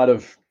Scheifele had a lot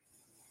of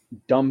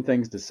dumb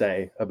things to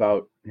say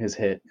about his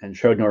hit and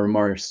showed no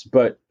remorse,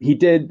 but he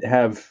did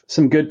have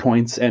some good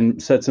points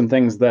and said some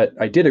things that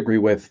I did agree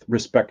with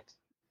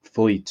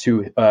respectfully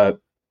to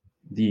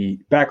the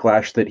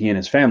backlash that he and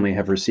his family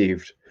have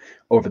received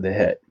over the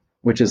hit,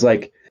 which is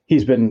like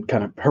he's been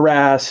kind of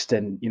harassed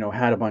and,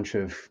 had a bunch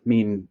of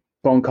mean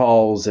phone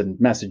calls and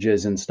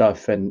messages and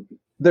stuff. And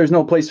there's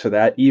no place for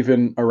that,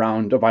 even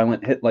around a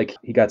violent hit. Like,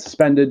 he got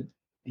suspended,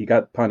 he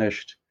got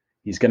punished.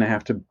 He's going to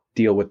have to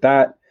deal with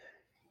that.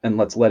 And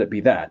let's let it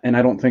be that. And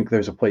I don't think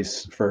there's a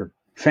place for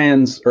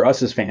fans or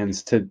us as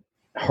fans to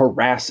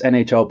harass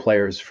NHL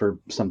players for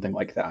something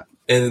like that.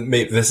 And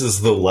maybe this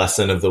is the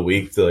lesson of the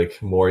week, like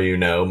more you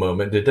know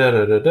moment,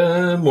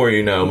 da-da-da-da-da, more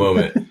you know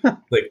moment.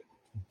 Like,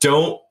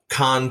 don't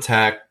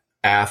contact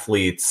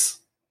athletes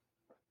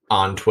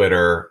on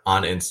Twitter,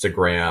 on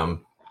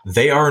Instagram.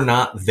 They are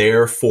not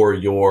there for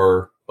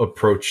your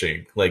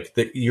approaching. Like,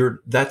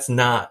 that's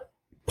not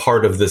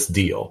part of this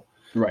deal.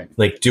 Right.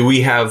 Like, do we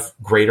have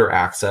greater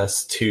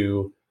access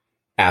to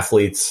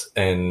athletes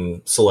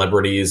and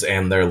celebrities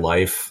and their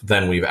life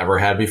than we've ever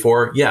had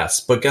before? Yes.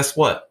 But guess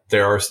what?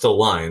 There are still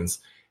lines.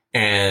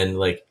 And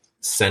like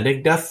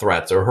sending death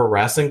threats or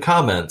harassing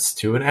comments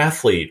to an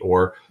athlete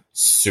or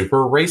super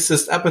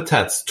racist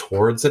epithets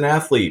towards an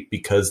athlete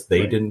because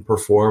they didn't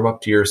perform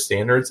up to your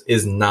standards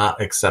is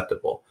not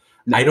acceptable.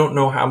 No. I don't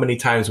know how many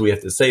times we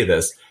have to say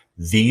this.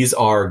 These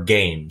are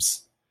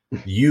games.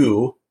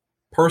 You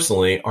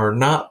personally are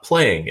not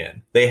playing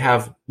in. They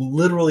have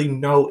literally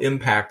no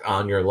impact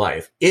on your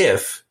life.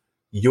 If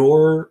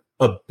your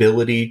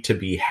ability to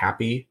be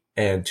happy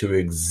and to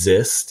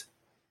exist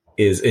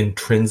is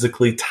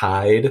intrinsically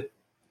tied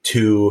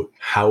to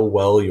how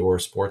well your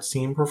sports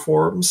team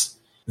performs,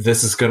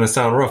 this is going to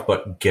sound rough,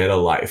 but get a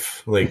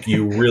life. Like,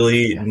 you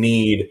really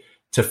need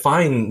to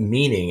find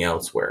meaning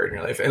elsewhere in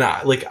your life. And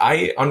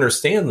I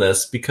understand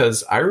this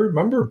because I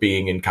remember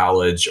being in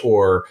college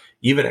or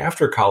even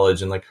after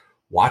college and like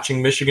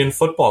watching Michigan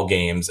football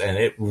games and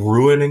it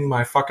ruining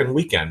my fucking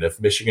weekend if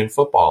Michigan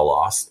football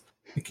lost.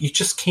 Like, you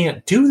just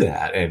can't do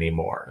that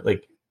anymore.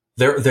 Like,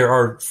 there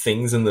are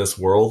things in this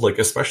world, like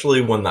especially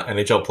when the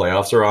NHL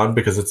playoffs are on,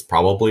 because it's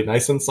probably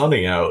nice and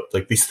sunny out.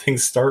 Like, these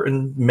things start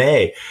in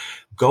May.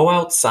 Go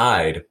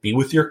outside, be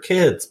with your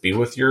kids, be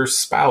with your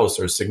spouse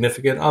or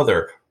significant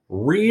other.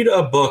 Read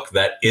a book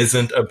that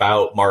isn't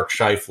about Mark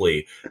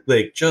Scheifele.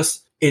 Like,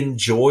 just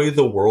enjoy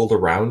the world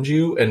around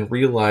you and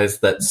realize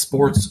that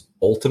sports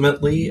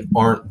ultimately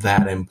aren't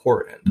that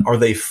important. Are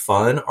they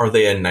fun? Are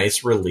they a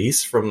nice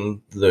release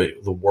from the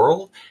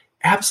world?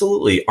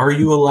 Absolutely. Are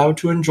you allowed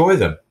to enjoy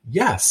them?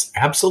 Yes,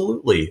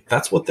 absolutely.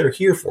 That's what they're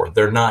here for.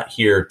 They're not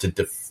here to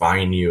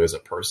define you as a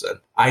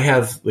person. I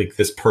have like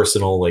this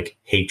personal like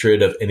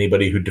hatred of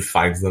anybody who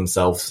defines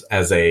themselves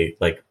as a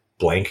like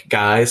blank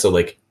guy. So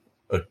like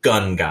a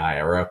gun guy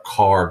or a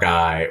car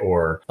guy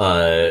or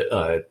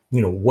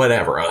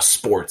whatever, a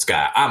sports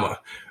guy.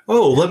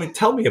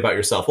 Tell me about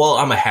yourself. Well,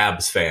 I'm a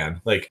Habs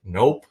fan. Like,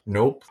 nope.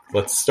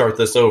 Let's start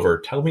this over.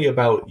 Tell me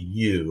about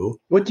you.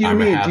 What do you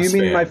mean? Do you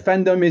mean my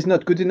fandom is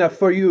not good enough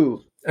for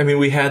you? I mean,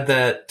 we had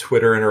that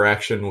Twitter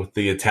interaction with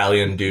the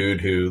Italian dude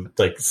who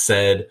like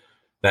said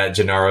that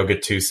Gennaro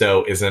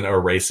Gattuso isn't a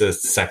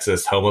racist,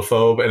 sexist,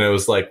 homophobe. And it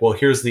was like, well,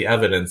 here's the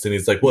evidence. And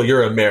he's like, well,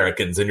 you're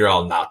Americans and you're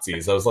all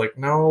Nazis. I was like,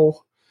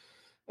 no.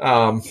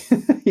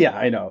 Yeah,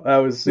 I know. That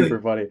was super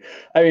funny.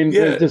 I mean,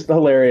 it was just a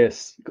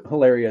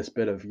hilarious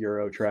bit of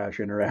Euro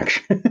trash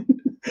interaction.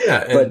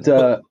 But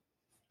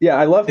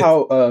I love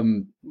how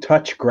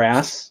touch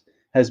grass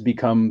has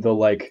become the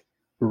like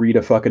read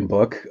a fucking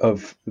book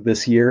of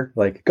this year.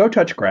 Like, go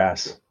touch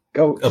grass.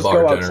 Go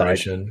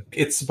generation.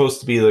 It's supposed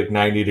to be like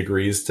 90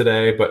 degrees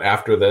today, but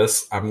after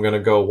this, I'm going to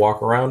go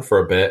walk around for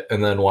a bit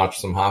and then watch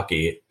some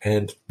hockey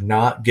and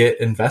not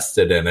get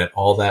invested in it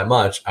all that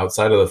much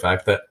outside of the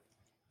fact that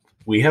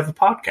we have a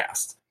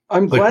podcast.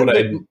 I'm glad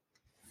that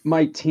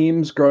my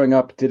teams growing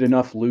up did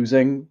enough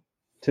losing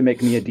to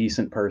make me a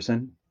decent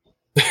person.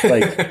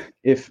 Like,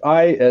 if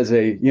I, as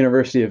a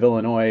University of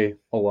Illinois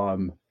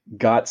alum,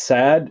 got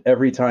sad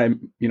every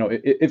time,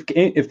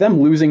 if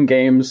them losing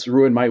games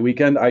ruined my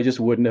weekend, I just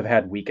wouldn't have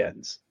had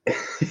weekends.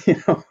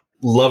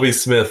 Lovie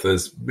Smith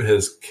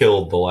has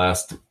killed the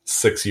last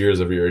 6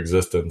 years of your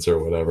existence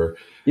or whatever.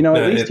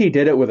 At least he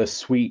did it with a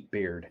sweet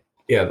beard.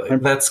 Yeah,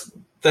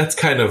 that's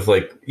kind of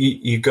like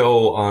you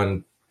go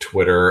on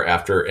Twitter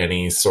after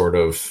any sort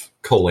of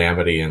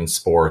calamity in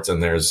sports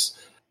and there's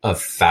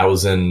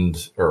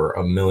 1,000 or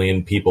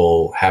 1,000,000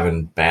 people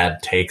having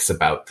bad takes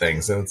about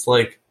things. And it's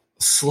like,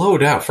 slow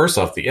down. First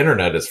off, the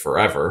internet is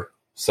forever.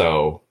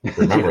 So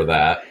remember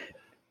that.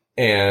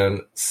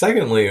 And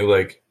secondly,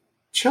 like,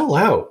 chill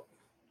out,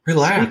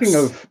 relax.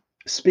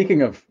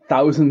 Speaking of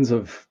thousands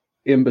of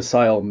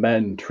imbecile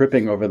men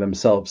tripping over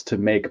themselves to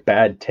make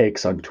bad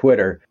takes on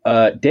Twitter,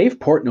 Dave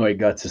Portnoy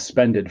got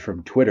suspended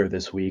from Twitter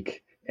this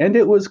week, and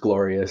it was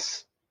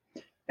glorious.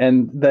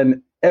 And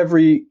then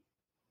every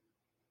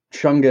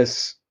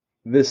chungus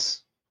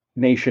this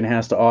nation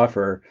has to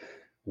offer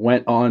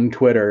went on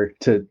Twitter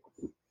to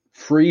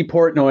free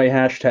Portnoy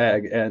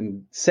hashtag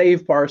and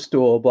save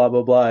Barstool, blah,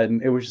 blah, blah.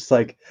 And it was just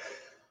like,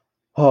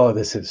 oh,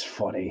 this is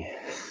funny.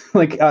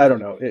 Like, I don't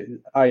know.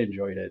 I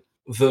enjoyed it.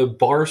 The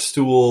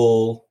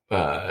Barstool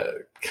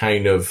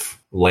kind of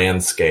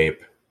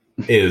landscape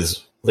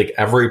is like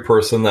every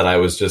person that I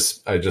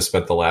just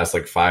spent the last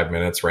like 5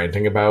 minutes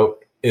ranting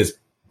about is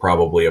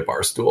probably a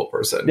Barstool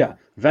person. Yeah.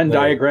 Venn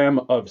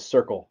diagram of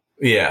circle.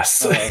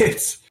 Yes.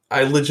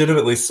 I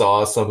legitimately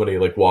saw somebody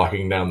like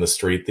walking down the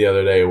street the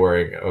other day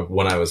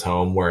when I was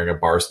home wearing a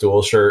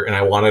Barstool shirt, and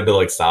I wanted to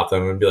like stop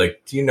them and be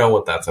like, do you know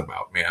what that's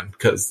about, man?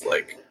 Because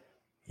like,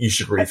 you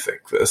should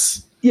rethink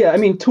this. Yeah. I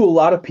mean, to a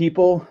lot of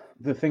people,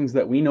 the things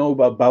that we know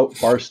about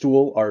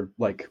Barstool are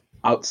like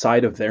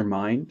outside of their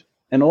mind.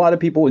 And a lot of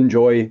people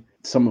enjoy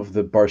some of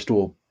the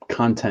Barstool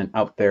content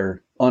out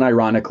there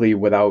unironically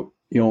without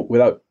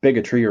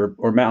bigotry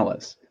or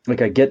malice.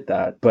 Like, I get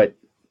that. But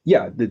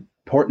yeah, the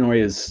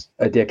Portnoy is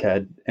a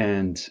dickhead,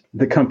 and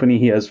the company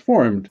he has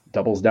formed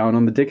doubles down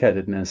on the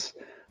dickheadedness.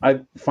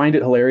 I find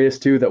it hilarious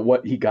too that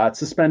what he got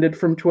suspended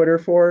from Twitter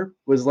for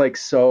was like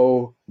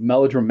so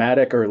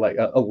melodramatic or like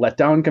a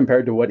letdown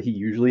compared to what he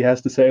usually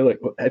has to say. Like,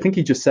 I think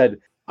he just said,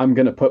 "I'm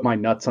going to put my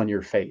nuts on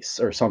your face"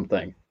 or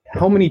something.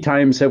 How many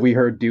times have we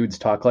heard dudes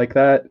talk like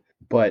that?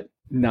 But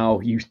now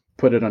you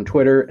put it on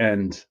Twitter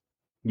and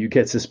you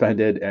get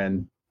suspended.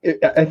 And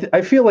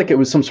I feel like it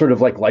was some sort of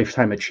like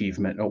lifetime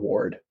achievement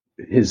award,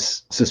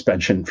 his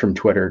suspension from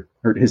Twitter,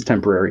 or his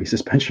temporary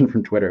suspension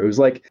from Twitter. It was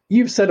like,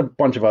 you've said a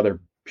bunch of other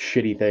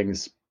shitty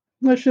things.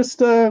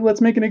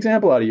 Let's make an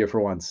example out of you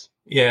for once.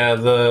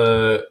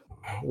 Yeah,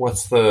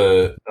 what's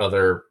the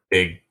other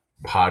big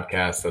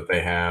podcast that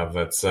they have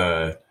that's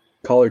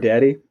Call Her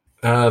Daddy?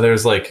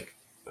 There's like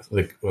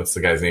what's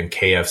the guy's name?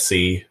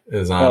 KFC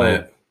is on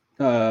it.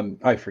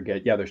 I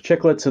forget. Yeah, there's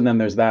Chiclets, and then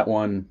there's that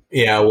one.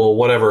 Yeah, well,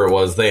 whatever it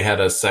was, they had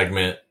a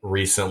segment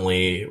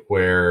recently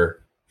where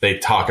they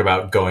talk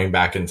about going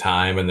back in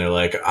time, and they're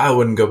like, I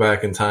wouldn't go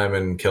back in time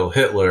and kill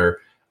Hitler.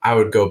 I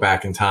would go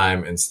back in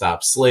time and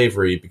stop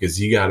slavery, because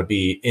you got to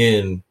be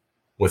in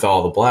with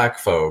all the black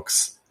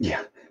folks.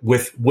 Yeah.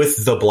 With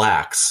the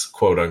blacks,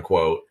 quote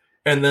unquote.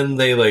 And then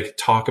they like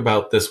talk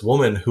about this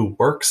woman who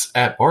works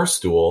at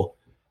Barstool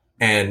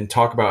and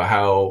talk about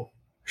how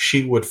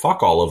she would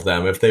fuck all of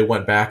them if they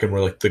went back and were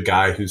like the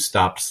guy who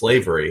stopped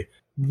slavery.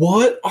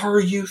 What are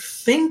you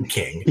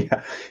thinking?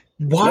 Yeah.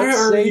 Why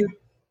are you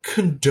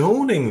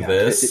condoning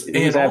this?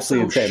 It was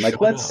absolutely insane.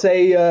 Like, let's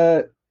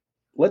say,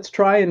 let's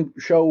try and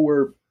show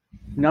we're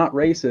not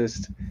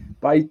racist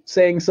by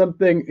saying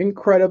something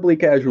incredibly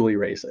casually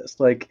racist.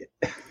 Like,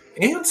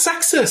 and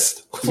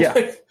sexist. Yeah.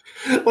 Like,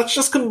 let's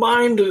just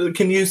combine.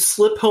 Can you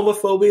slip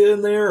homophobia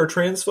in there or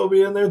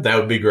transphobia in there? That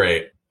would be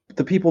great.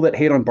 The people that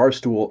hate on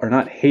Barstool are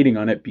not hating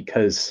on it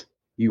because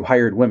you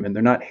hired women.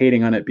 They're not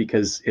hating on it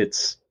because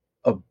it's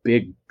a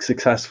big,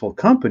 successful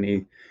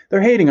company.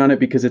 They're hating on it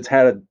because it's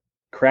had a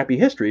crappy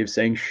history of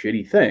saying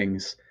shitty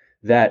things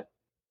that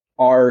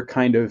are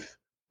kind of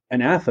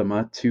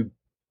anathema to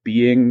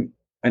being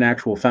an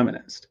actual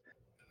feminist.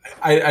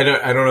 I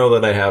don't know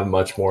that I have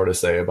much more to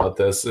say about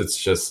this.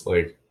 It's just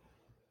like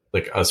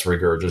us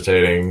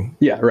regurgitating.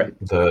 Yeah, right.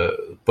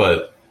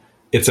 But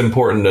it's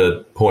important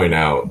to point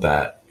out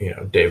that, you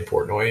know, Dave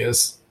Portnoy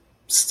is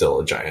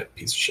still a giant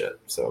piece of shit.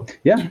 So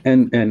yeah,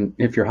 and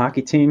if your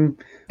hockey team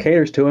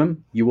caters to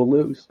him, you will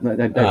lose. I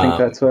think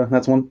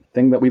that's one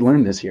thing that we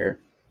learned this year.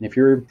 If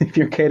you're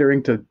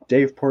catering to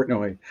Dave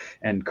Portnoy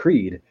and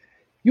Creed,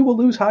 you will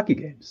lose hockey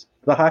games.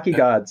 The hockey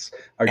gods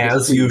are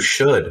as you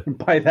should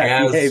by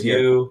that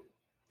behavior.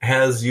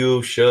 As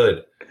you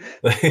should.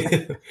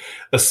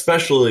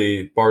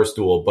 Especially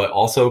Barstool, but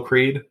also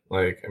Creed.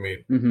 Like, I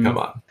mean, come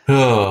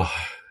on.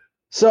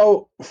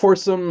 So, for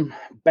some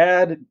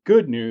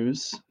good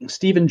news,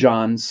 Stephen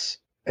Johns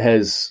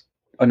has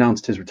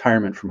announced his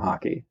retirement from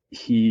hockey.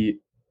 He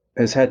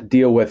has had to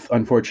deal with,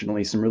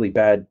 unfortunately, some really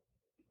bad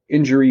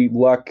injury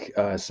luck,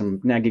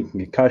 some nagging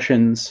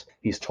concussions.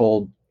 He's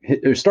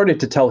started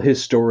to tell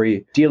his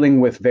story, dealing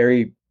with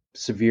very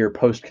severe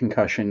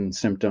post-concussion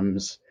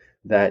symptoms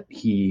that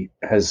he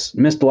has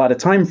missed a lot of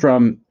time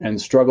from and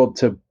struggled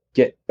to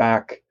get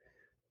back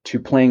to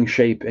playing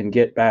shape and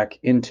get back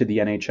into the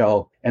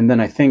NHL. And then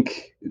I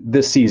think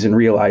this season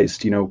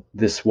realized,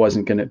 this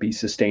wasn't going to be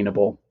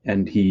sustainable,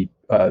 and he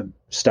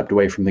stepped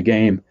away from the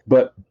game.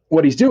 But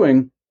what he's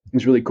doing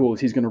is really cool.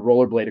 He's going to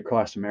rollerblade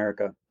across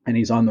America, and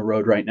he's on the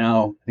road right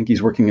now. I think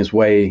he's working his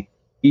way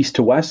east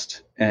to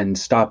west and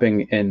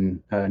stopping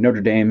in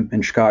Notre Dame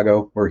and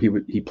Chicago, where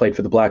he played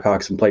for the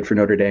Blackhawks and played for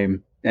Notre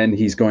Dame. And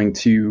he's going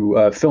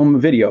to film a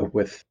video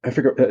with, I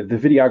forget, the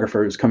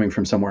videographer is coming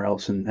from somewhere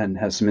else and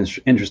has some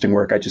interesting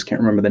work. I just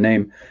can't remember the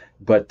name.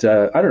 But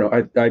I don't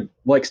know. I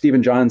like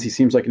Stephen Johns. He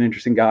seems like an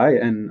interesting guy,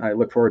 and I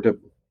look forward to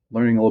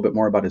learning a little bit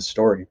more about his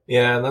story.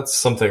 Yeah, and that's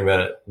something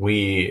that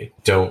we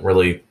don't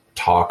really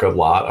talk a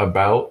lot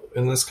about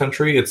in this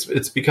country.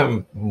 It's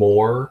become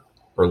more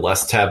or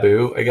less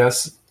taboo, I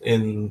guess,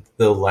 in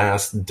the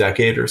last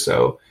decade or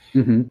so.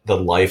 Mm-hmm. The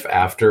life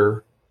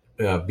after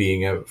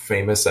being a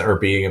famous or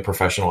being a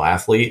professional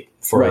athlete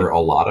for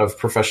a lot of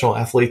professional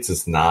athletes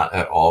is not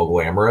at all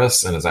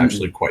glamorous, and is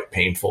actually quite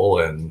painful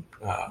and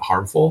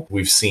harmful.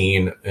 We've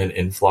seen an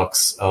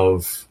influx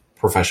of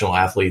professional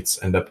athletes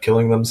end up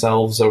killing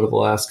themselves over the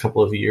last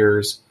couple of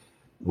years.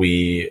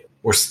 We're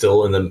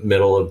still in the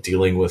middle of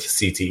dealing with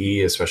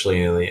CTE,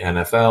 especially in the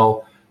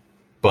NFL.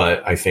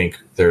 But I think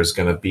there's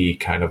going to be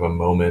kind of a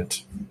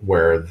moment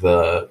where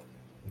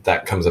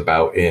that comes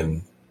about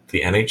in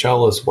the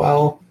NHL as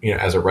well.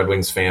 As a Red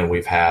Wings fan,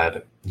 we've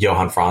had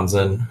Johan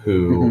Franzen,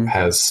 who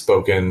has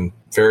spoken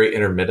very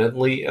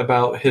intermittently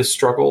about his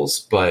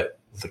struggles, but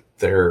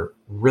they're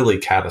really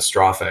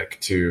catastrophic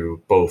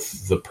to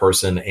both the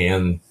person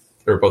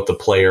or both the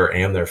player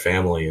and their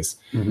families.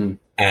 Mm-hmm.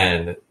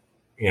 And,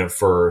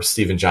 for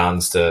Stephen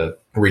Johns to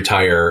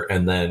retire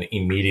and then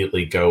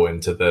immediately go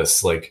into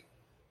this, like,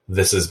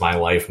 this is my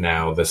life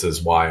now. This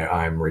is why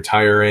I'm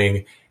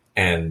retiring.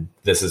 And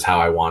this is how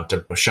I want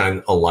to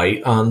shine a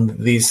light on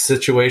these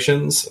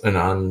situations and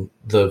on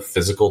the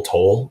physical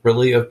toll,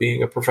 really, of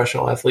being a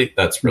professional athlete.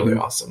 That's really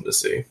awesome to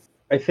see.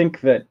 I think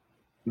that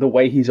the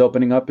way he's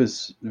opening up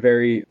is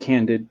very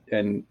candid,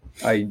 and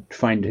I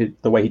find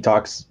the way he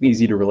talks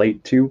easy to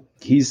relate to.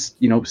 He's,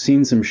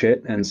 seen some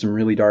shit and some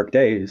really dark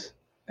days.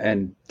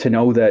 And to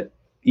know that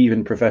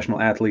even professional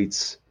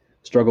athletes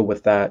struggle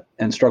with that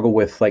and struggle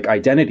with like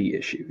identity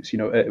issues. You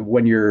know,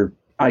 when your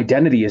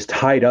identity is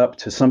tied up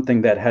to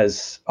something that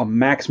has a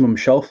maximum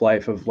shelf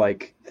life of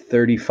like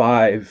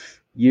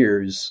 35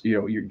 years, you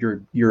know,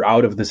 you're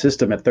out of the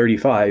system at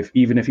 35,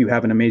 even if you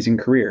have an amazing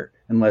career,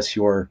 unless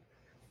you're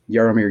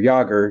Jaromir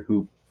Jagr,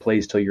 who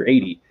plays till you're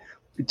 80.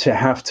 To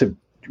have to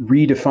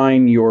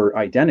redefine your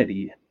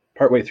identity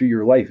partway through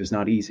your life is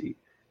not easy.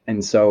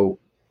 And so,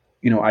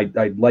 you know,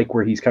 I like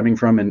where he's coming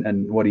from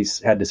and what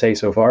he's had to say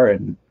so far.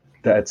 And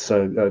that's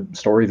a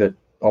story that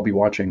I'll be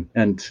watching.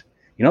 And,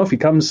 you know, if he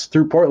comes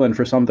through Portland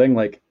for something,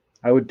 like,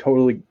 I would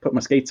totally put my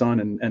skates on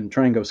and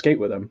try and go skate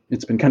with him.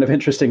 It's been kind of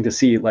interesting to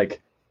see,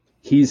 like,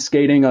 he's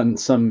skating on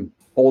some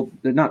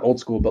not old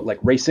school, but like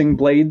racing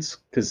blades,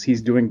 because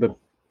he's doing the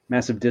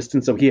massive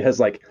distance. So he has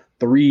like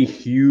 3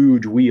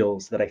 huge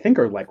wheels that I think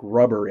are like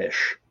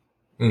rubberish.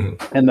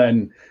 Mm-hmm. And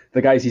then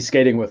the guys he's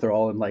skating with are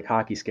all in like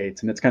hockey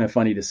skates. And it's kind of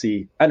funny to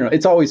see. I don't know.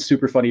 It's always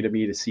super funny to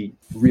me to see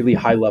really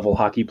high level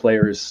hockey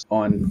players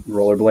on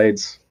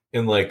rollerblades.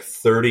 In like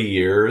 30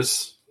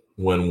 years,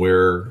 when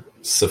we're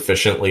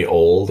sufficiently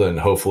old and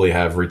hopefully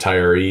have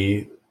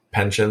retiree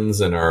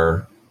pensions and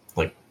are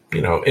like,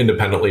 you know,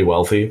 independently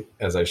wealthy,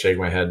 as I shake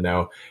my head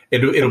now,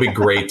 it'll be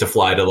great to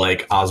fly to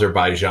like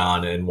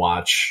Azerbaijan and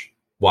watch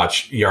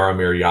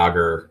Jaromir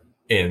Jagr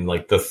in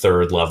like the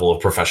 3rd level of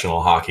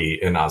professional hockey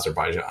in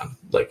Azerbaijan,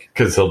 like,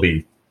 because he'll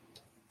be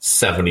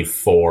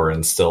 74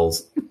 and still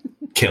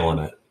killing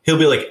it. He'll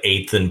be like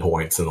 8th in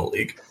points in the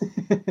league.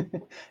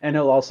 And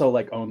he'll also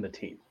like own the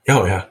team.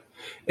 Oh yeah.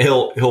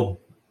 He'll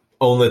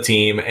own the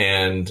team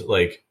and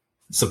like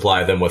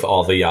supply them with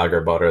all the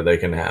Jagr butter they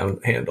can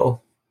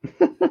handle.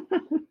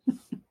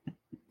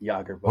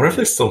 Jagr butter. I wonder if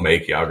they still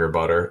make Jagr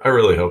butter. I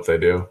really hope they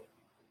do.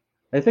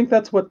 I think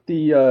that's what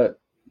the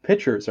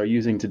pitchers are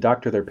using to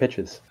doctor their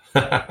pitches.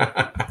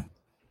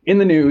 In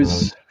the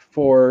news,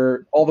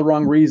 for all the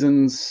wrong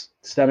reasons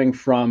stemming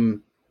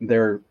from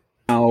their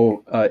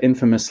now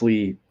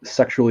infamously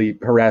sexually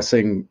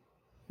harassing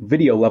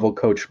video level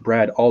coach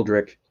Brad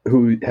Aldrich,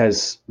 who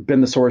has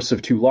been the source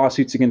of 2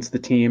 lawsuits against the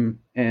team.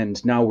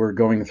 And now we're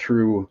going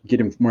through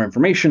getting more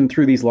information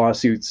through these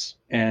lawsuits.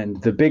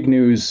 And the big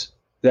news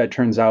that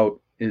turns out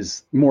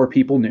is more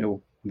people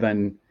knew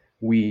than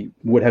we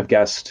would have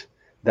guessed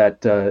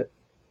that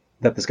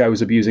this guy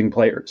was abusing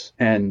players.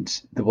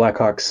 And the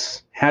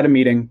Blackhawks had a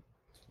meeting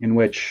in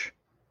which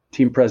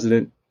team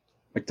president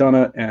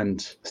McDonough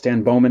and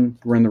Stan Bowman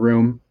were in the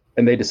room,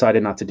 and they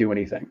decided not to do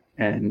anything.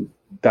 And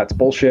that's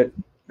bullshit.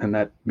 And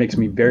that makes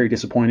me very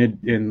disappointed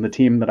in the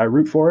team that I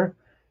root for.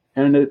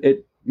 And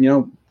it you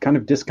know, kind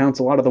of discounts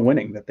a lot of the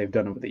winning that they've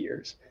done over the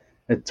years.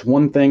 It's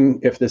one thing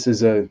if this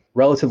is a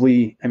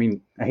relatively, I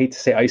mean, I hate to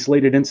say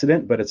isolated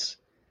incident, but it's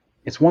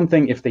one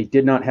thing if they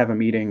did not have a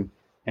meeting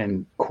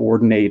and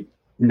coordinate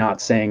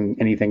not saying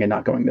anything and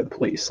not going to the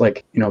police.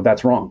 Like, you know,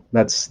 that's wrong.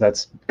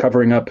 That's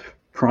covering up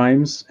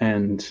crimes.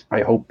 And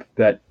I hope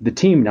that the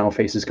team now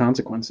faces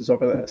consequences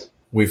over this.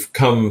 We've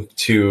come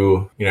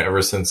to, you know,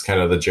 ever since kind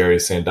of the Jerry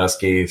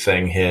Sandusky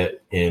thing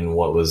hit in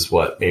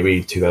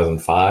maybe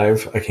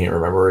 2005. I can't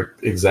remember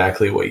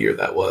exactly what year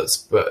that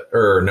was, it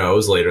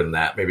was later than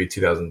that, maybe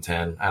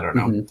 2010. I don't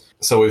know. Mm-hmm.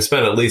 So we've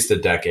spent at least a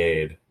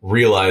decade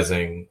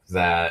realizing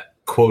that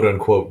quote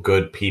unquote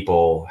good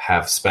people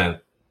have spent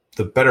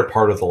the better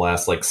part of the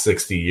last like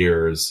 60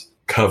 years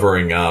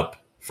covering up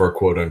for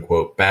quote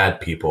unquote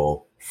bad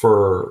people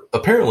for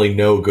apparently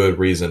no good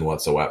reason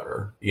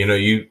whatsoever. You know,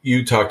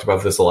 you talked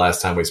about this the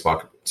last time we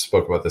spoke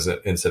about this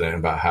incident,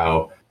 about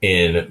how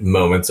in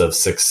moments of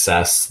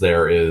success,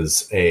 there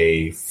is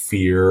a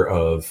fear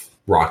of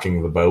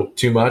rocking the boat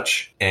too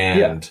much,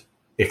 and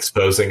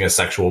exposing a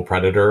sexual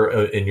predator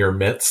in your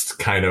midst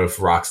kind of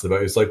rocks the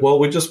boat. It's like, well,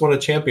 we just won a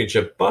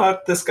championship,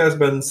 but this guy's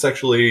been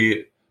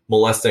sexually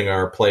molesting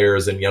our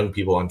players and young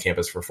people on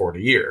campus for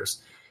 40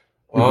 years.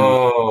 Mm-hmm.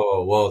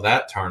 Oh, well,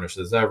 that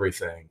tarnishes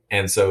everything.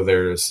 And so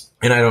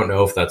and I don't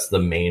know if that's the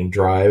main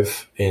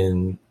drive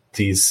in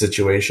these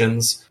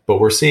situations, but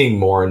we're seeing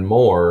more and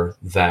more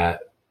that,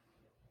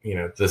 you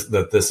know,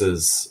 this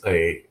is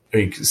a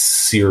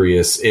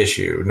serious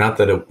issue. Not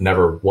that it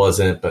never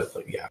wasn't, but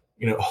yeah,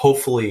 you know,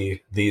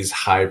 hopefully these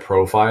high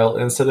profile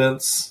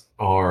incidents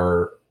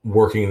are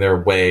working their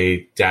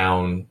way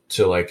down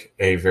to like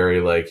a very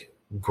like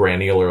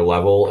granular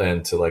level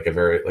and to like a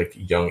very like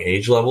young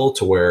age level,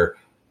 to where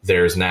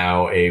there's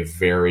now a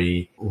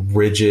very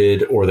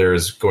rigid, or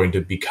there's going to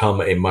become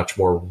a much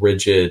more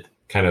rigid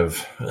kind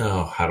of,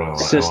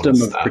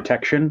 system of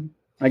protection,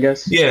 I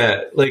guess.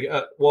 Yeah. Like,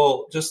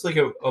 just like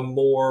a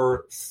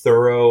more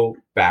thorough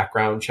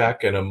background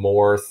check and a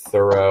more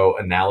thorough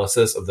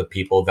analysis of the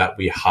people that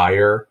we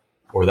hire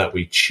or that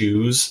we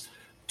choose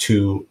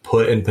to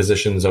put in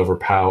positions of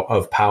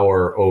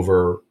power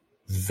over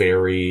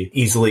very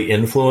easily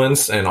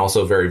influenced and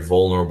also very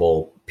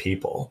vulnerable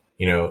people.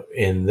 You know,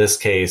 in this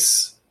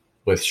case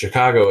with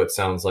Chicago, it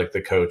sounds like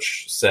the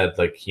coach said,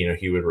 like, you know,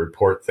 he would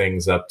report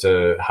things up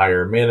to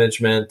higher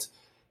management,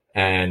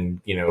 and,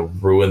 you know,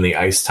 ruin the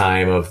ice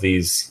time of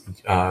these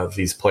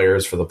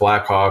players for the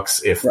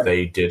Blackhawks if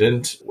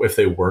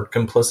they weren't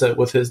complicit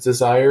with his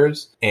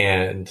desires.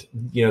 And,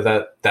 you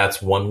know,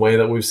 that's one way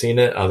that we've seen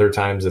it. Other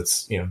times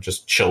it's, you know,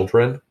 just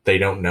children. They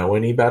don't know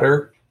any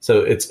better.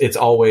 So it's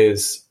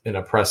always an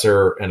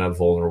oppressor and a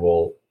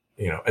vulnerable,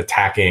 you know,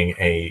 attacking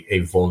a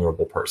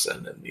vulnerable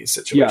person in these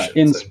situations.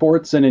 Yeah, in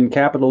sports and in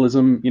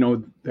capitalism, you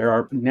know, there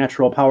are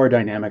natural power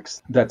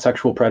dynamics that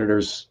sexual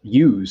predators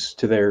use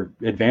to their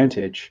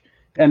advantage.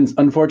 And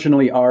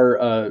unfortunately,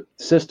 our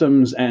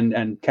systems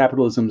and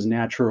capitalism's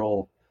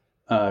natural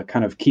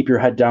kind of keep your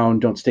head down,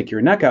 don't stick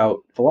your neck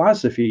out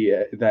philosophy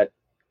that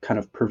kind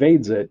of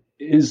pervades it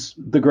is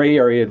the gray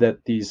area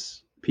that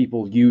these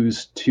people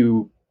use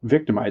to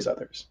victimize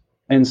others.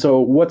 And so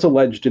what's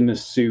alleged in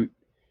this suit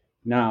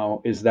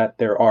now is that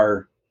there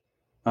are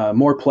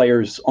more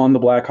players on the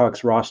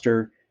Blackhawks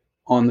roster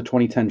on the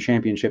 2010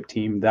 championship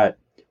team that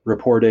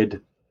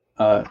reported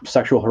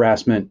sexual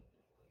harassment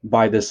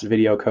by this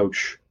video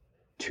coach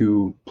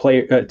to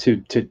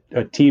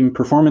a team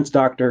performance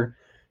doctor,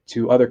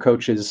 to other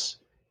coaches,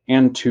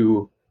 and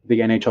to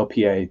the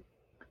NHLPA.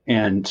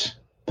 And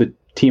the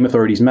team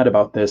authorities met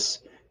about this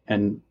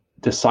and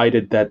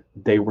decided that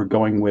they were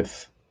going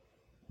with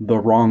the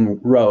wrong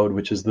road,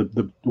 which is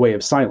the way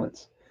of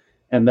silence.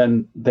 And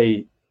then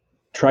they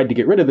tried to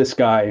get rid of this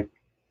guy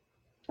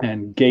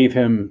and gave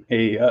him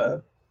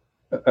a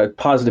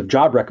positive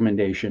job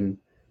recommendation,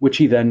 which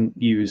he then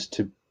used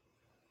to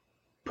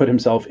put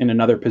himself in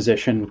another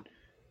position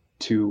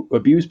to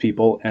abuse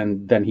people,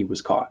 and then he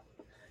was caught.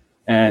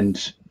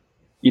 And,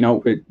 you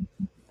know,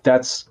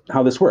 that's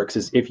how this works,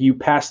 is if you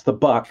pass the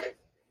buck,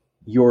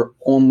 you're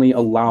only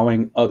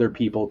allowing other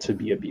people to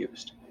be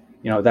abused.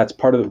 You know, that's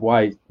part of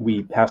why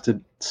we have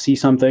to see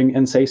something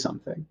and say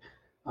something.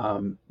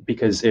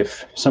 Because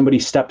if somebody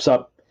steps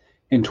up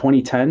in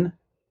 2010,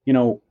 you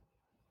know,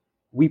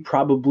 we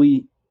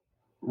probably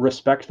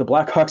respect the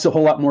Blackhawks a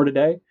whole lot more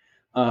today.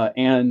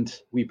 And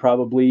we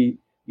probably,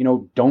 you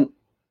know, don't,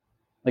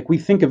 like, we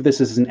think of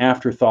this as an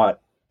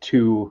afterthought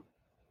to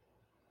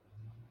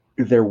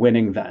their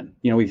winning then.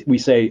 You know, we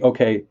say,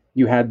 okay,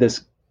 you had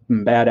this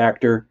bad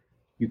actor,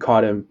 you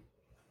caught him,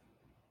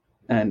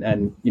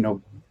 and you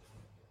know,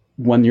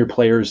 when your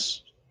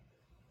players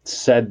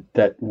said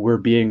that we're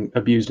being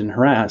abused and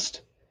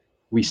harassed,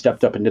 we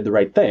stepped up and did the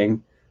right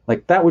thing.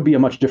 Like, that would be a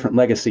much different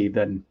legacy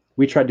than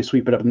we tried to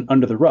sweep it up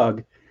under the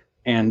rug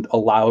and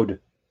allowed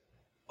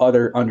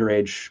other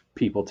underage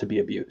people to be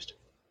abused.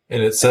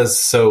 And it says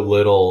so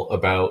little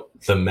about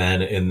the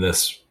men in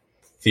this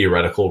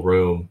theoretical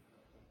room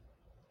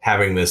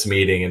having this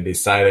meeting and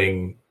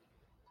deciding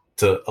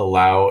to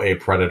allow a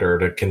predator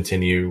to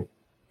continue,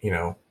 you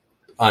know,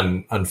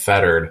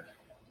 unfettered,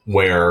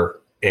 where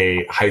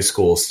a high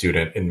school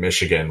student in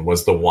Michigan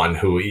was the one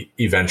who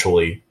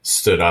eventually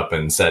stood up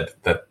and said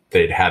that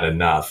they'd had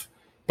enough,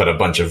 but a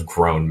bunch of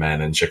grown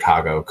men in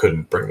Chicago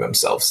couldn't bring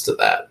themselves to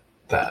that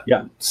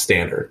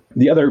standard.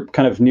 The other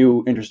kind of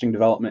new interesting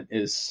development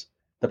is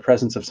the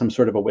presence of some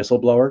sort of a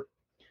whistleblower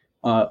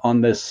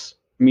on this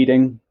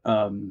meeting.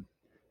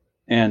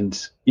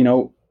 And, you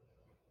know,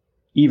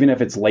 even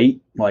if it's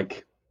late,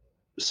 like,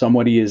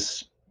 somebody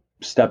is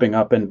stepping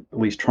up and at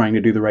least trying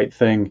to do the right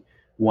thing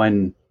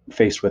when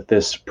faced with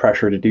this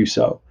pressure to do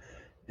so.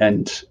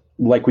 And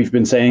like we've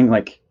been saying,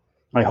 like,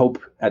 I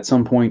hope at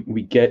some point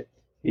we get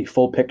a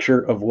full picture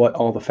of what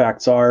all the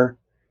facts are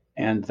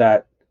and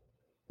that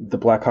the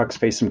Blackhawks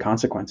face some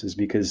consequences,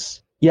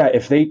 because yeah,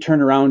 if they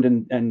turn around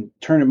and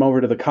turn him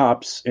over to the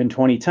cops in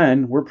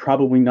 2010, we're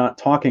probably not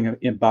talking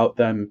about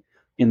them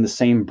in the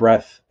same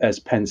breath as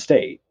Penn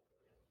State.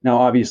 Now,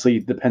 obviously,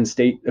 the Penn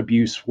State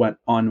abuse went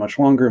on much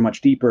longer,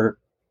 much deeper,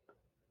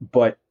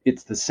 but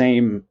it's the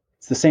same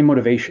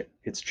motivation.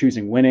 It's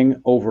choosing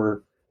winning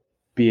over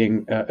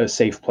being a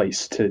safe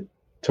place to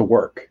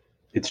work.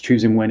 It's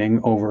choosing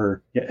winning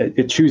over,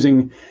 it's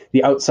choosing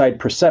the outside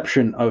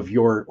perception of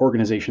your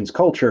organization's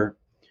culture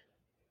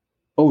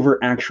over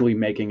actually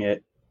making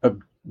it a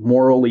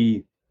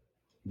morally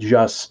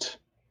just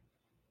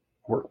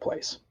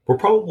workplace. We're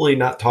probably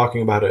not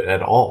talking about it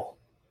at all,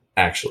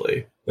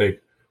 actually.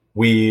 Like,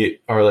 we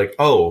are like,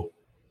 oh,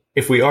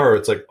 if we are,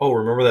 it's like, oh,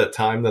 remember that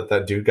time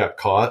that dude got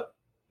caught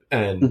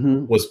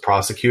and was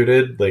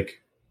prosecuted,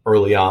 like,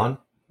 early on?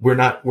 We're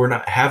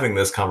not having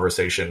this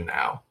conversation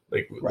now.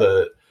 Like,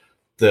 right.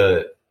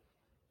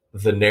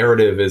 The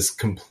narrative is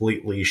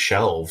completely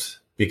shelved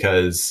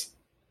because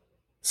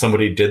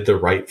somebody did the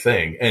right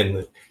thing.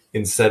 And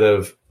instead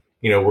of,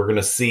 you know, we're going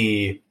to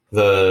see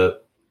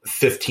the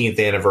 15th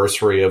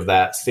anniversary of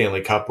that Stanley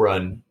Cup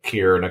run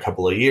here in a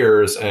couple of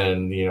years,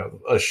 and, you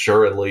know,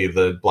 assuredly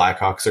the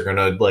Blackhawks are going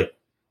to, like,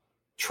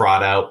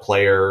 trot out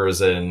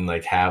players and,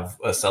 like, have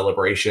a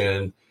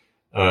celebration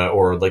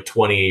or like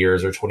 20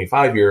 years or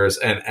 25 years,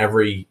 and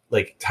every,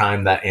 like,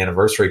 time that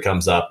anniversary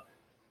comes up,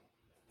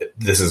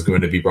 this is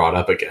going to be brought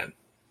up again,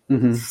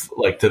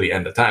 like, to the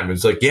end of time.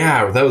 It's like,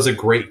 yeah, that was a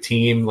great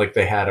team. Like,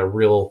 they had a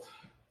real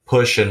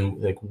push and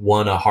like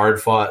won a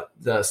hard fought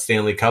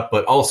Stanley Cup,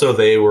 but also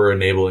they were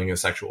enabling a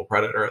sexual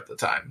predator at the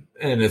time.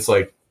 And it's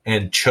like,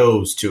 and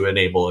chose to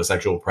enable a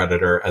sexual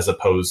predator as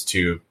opposed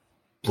to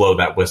blow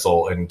that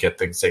whistle and get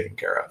things taken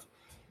care of.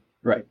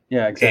 Right.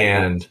 Yeah,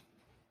 exactly.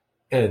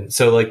 And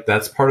so like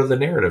that's part of the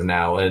narrative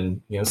now.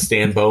 And, you know,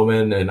 Stan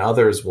Bowman and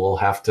others will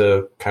have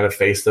to kind of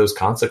face those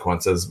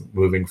consequences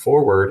moving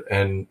forward.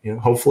 And, you know,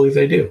 hopefully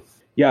they do.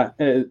 Yeah.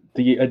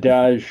 The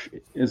adage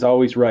is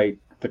always right.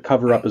 The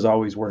cover up is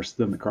always worse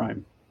than the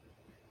crime.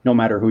 No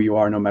matter who you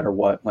are, no matter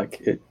what,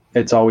 like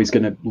it's always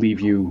going to leave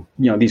you,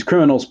 you know, these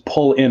criminals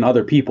pull in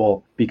other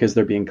people because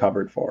they're being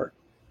covered for.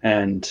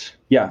 And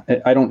yeah,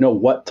 I don't know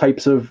what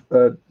types of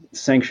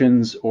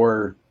sanctions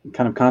or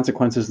kind of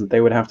consequences that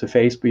they would have to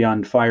face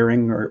beyond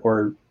firing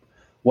or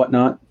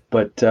whatnot.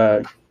 But,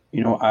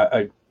 you know,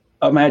 I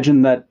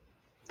imagine that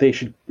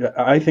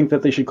I think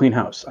that they should clean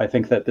house. I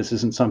think that this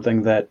isn't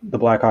something that the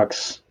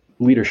Blackhawks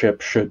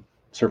leadership should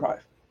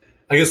survive.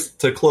 I guess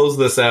to close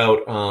this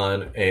out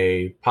on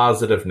a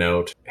positive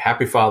note,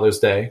 happy Father's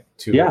Day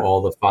to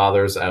all the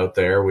fathers out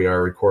there. We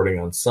are recording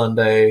on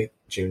Sunday,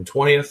 June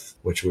 20th,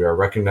 which we are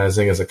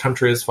recognizing as a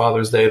country as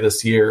Father's Day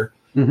this year.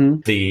 Mm-hmm.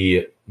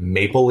 The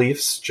Maple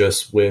Leafs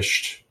just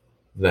wished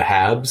the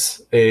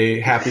Habs a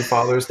happy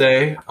Father's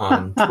Day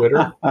on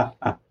Twitter.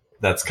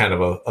 That's kind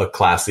of a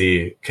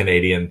classy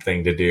Canadian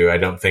thing to do. I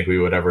don't think we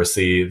would ever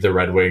see the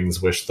Red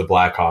Wings wish the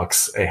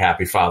Blackhawks a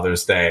happy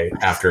Father's Day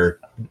after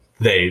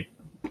they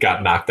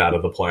got knocked out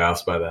of the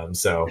playoffs by them.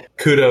 So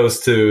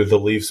kudos to the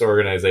Leafs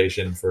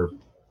organization for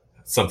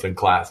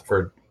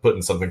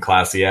putting something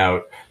classy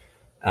out.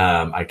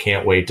 I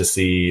can't wait to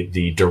see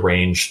the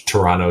deranged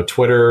Toronto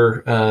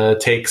Twitter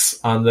takes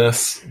on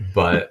this.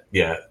 But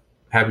yeah,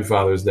 happy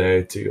Father's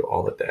Day to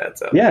all the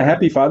dads out there. Yeah,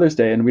 happy Father's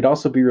Day. And we'd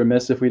also be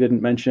remiss if we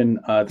didn't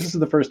mention this is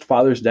the first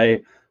Father's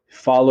Day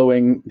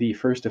following the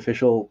first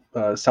official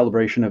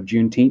celebration of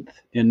Juneteenth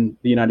in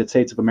the United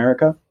States of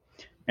America.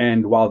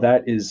 And while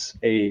that is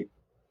a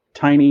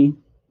tiny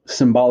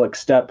symbolic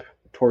step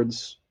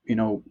towards, you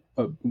know,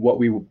 what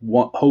we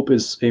hope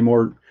is a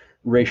more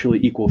racially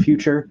equal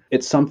future,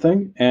 it's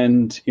something.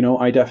 And, you know,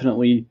 I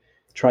definitely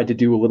tried to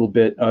do a little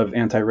bit of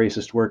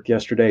anti-racist work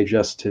yesterday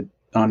just to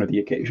honor the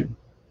occasion.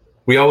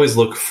 We always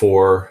look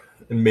for,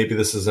 and maybe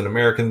this is an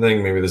American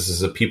thing, maybe this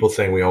is a people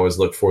thing, we always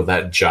look for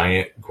that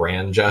giant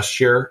grand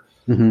gesture.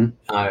 Mm-hmm.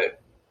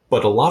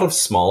 But a lot of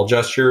small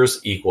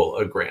gestures equal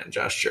a grand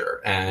gesture.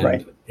 And,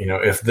 right. You know,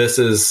 if this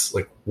is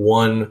like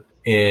one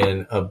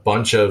in a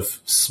bunch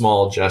of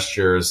small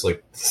gestures,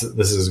 like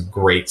this is a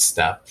great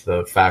step.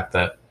 The fact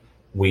that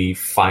we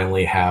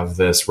finally have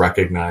this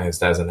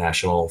recognized as a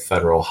national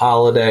federal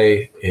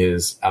holiday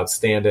is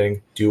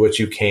outstanding. Do what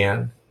you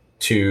can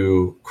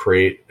to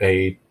create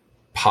a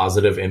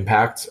positive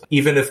impact,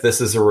 even if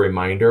this is a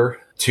reminder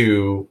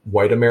to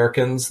white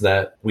Americans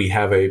that we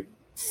have a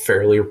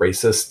fairly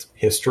racist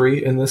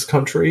history in this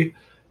country.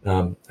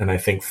 And I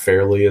think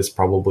fairly is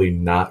probably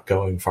not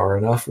going far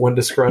enough when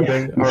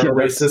describing our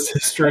racist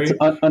history. That's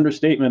an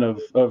understatement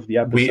of the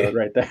episode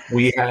right there.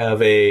 We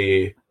have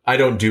I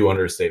don't do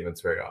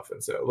understatements very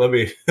often. So let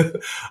me,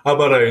 how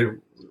about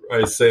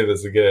I say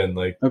this again?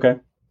 Like, okay,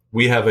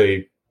 we have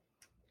a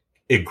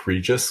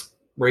egregious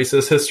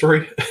racist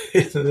history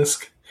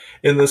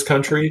in this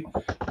country,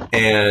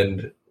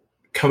 and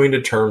coming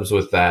to terms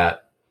with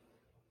that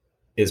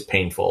is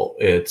painful.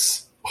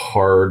 It's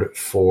hard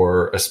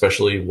for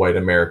especially white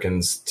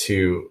Americans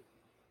to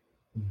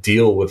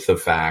deal with the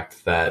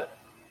fact that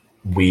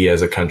we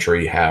as a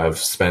country have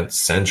spent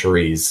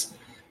centuries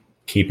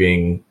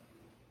keeping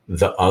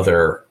the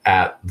other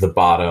at the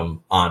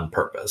bottom on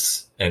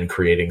purpose and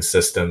creating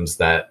systems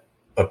that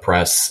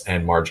oppress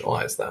and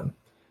marginalize them.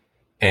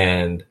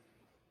 And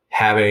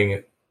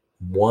having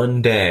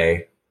one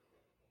day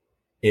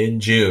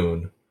in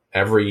June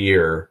every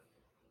year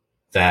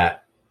that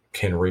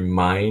can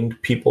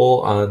remind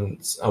people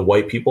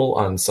white people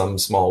on some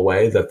small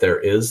way that there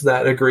is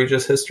that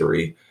egregious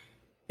history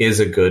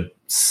is a good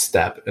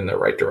step in the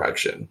right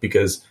direction,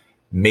 because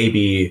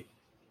maybe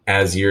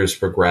as years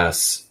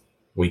progress,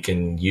 we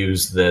can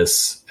use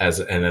this as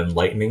an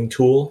enlightening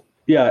tool.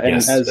 Yeah.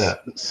 And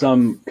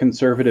some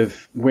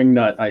conservative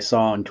wingnut I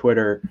saw on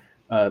Twitter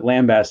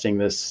lambasting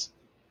this,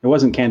 it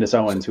wasn't Candace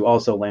Owens who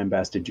also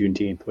lambasted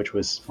Juneteenth, which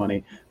was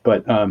funny,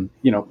 but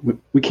you know,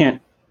 we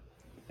can't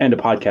end a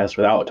podcast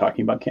without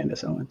talking about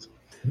Candace Owens.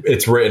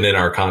 It's written in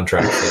our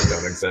contracts that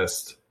don't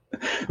exist.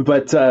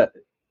 But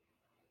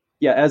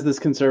yeah, as this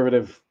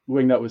conservative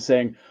wingnut was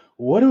saying,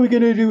 what are we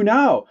going to do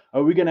now?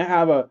 Are we going to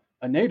have a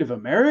Native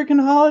American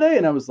holiday?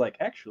 And I was like,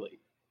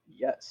 actually,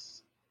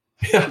 yes.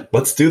 Yeah,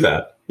 let's do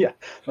that. Yeah,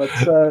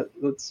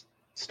 let's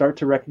start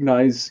to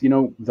recognize, you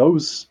know,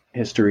 those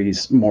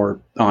histories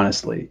more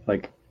honestly.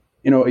 Like,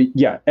 you know,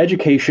 yeah,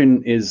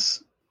 education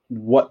is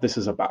what this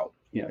is about.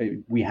 You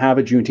know, we have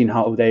a Juneteenth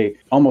holiday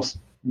almost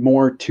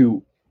more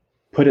to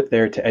put it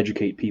there to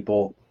educate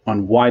people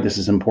on why this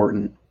is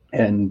important.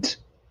 And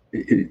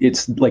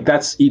it's like,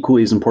 that's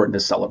equally as important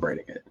as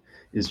celebrating it,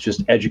 is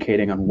just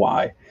educating on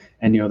why.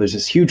 And, you know, there's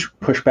this huge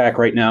pushback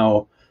right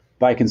now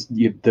by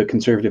the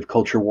conservative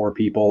culture war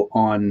people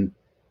on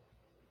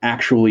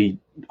actually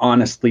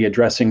honestly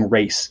addressing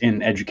race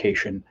in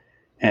education.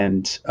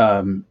 And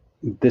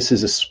this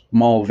is a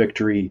small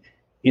victory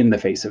in the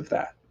face of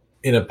that.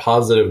 In a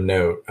positive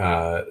note,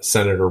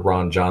 Senator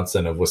Ron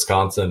Johnson of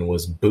Wisconsin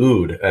was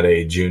booed at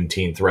a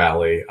Juneteenth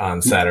rally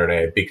on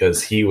Saturday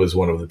because he was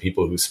one of the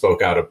people who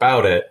spoke out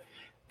about it.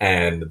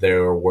 And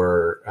there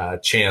were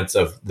chants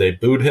of, they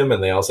booed him,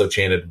 and they also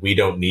chanted, "We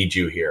don't need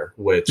you here,"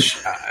 which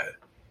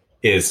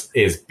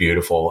is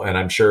beautiful. And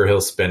I'm sure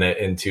he'll spin it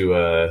into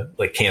a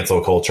like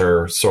cancel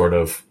culture sort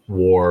of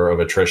war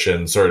of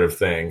attrition sort of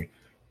thing.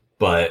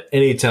 But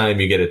anytime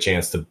you get a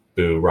chance to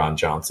boo Ron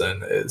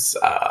Johnson is,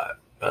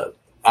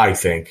 I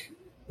think,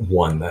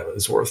 one that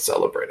is worth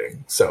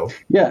celebrating. So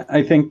yeah,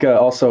 I think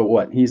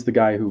also he's the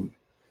guy who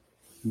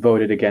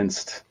voted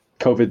against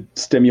COVID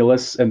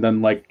stimulus and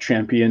then like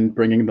championed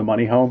bringing the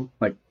money home.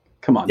 Like,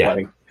 come on,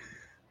 buddy.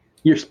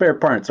 You're spare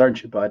parts,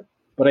 aren't you, bud?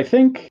 But I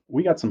think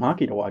we got some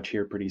hockey to watch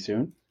here pretty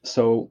soon.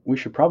 So we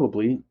should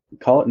probably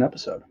call it an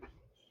episode.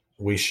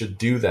 We should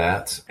do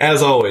that.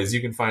 As always,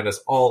 you can find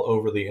us all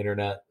over the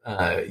internet.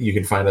 You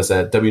can find us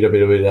at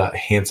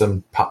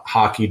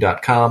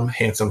www.handsomehockey.com,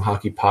 Handsome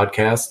Hockey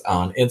Podcast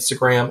on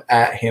Instagram,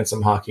 at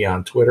Handsome Hockey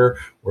on Twitter,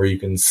 where you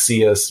can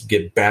see us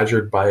get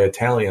badgered by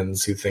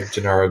Italians who think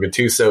Gennaro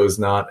Gattuso is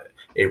not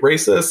a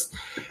racist.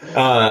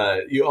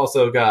 You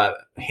also got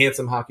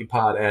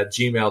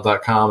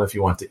handsomehockeypod@gmail.com if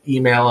you want to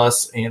email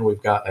us. And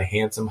we've got a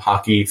Handsome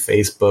Hockey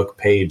Facebook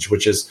page,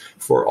 which is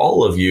for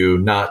all of you,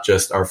 not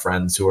just our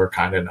friends who are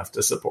kind enough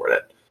to support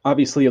it.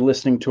 Obviously, you're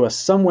listening to us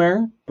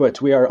somewhere,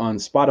 but we are on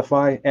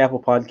Spotify, Apple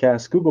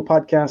Podcasts, Google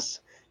Podcasts,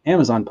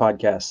 Amazon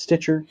Podcasts,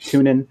 Stitcher,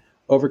 TuneIn,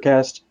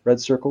 Overcast, Red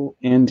Circle,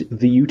 and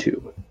the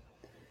YouTube.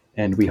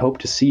 And we hope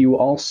to see you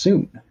all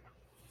soon.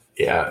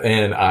 Yeah,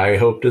 and I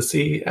hope to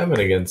see Evan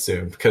again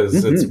soon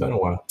because it's been a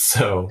while.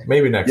 So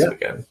maybe next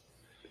weekend.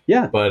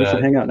 Yeah, but we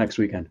should hang out next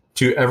weekend.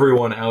 To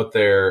everyone out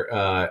there,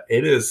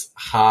 it is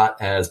hot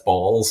as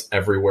balls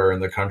everywhere in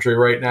the country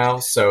right now.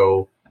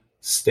 So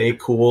stay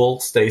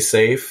cool, stay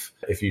safe.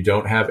 If you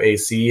don't have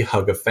AC,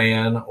 hug a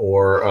fan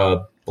or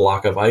a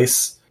block of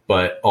ice.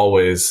 But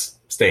always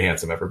stay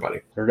handsome,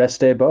 everybody.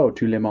 Restez beau,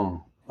 tout le monde.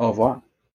 Au revoir.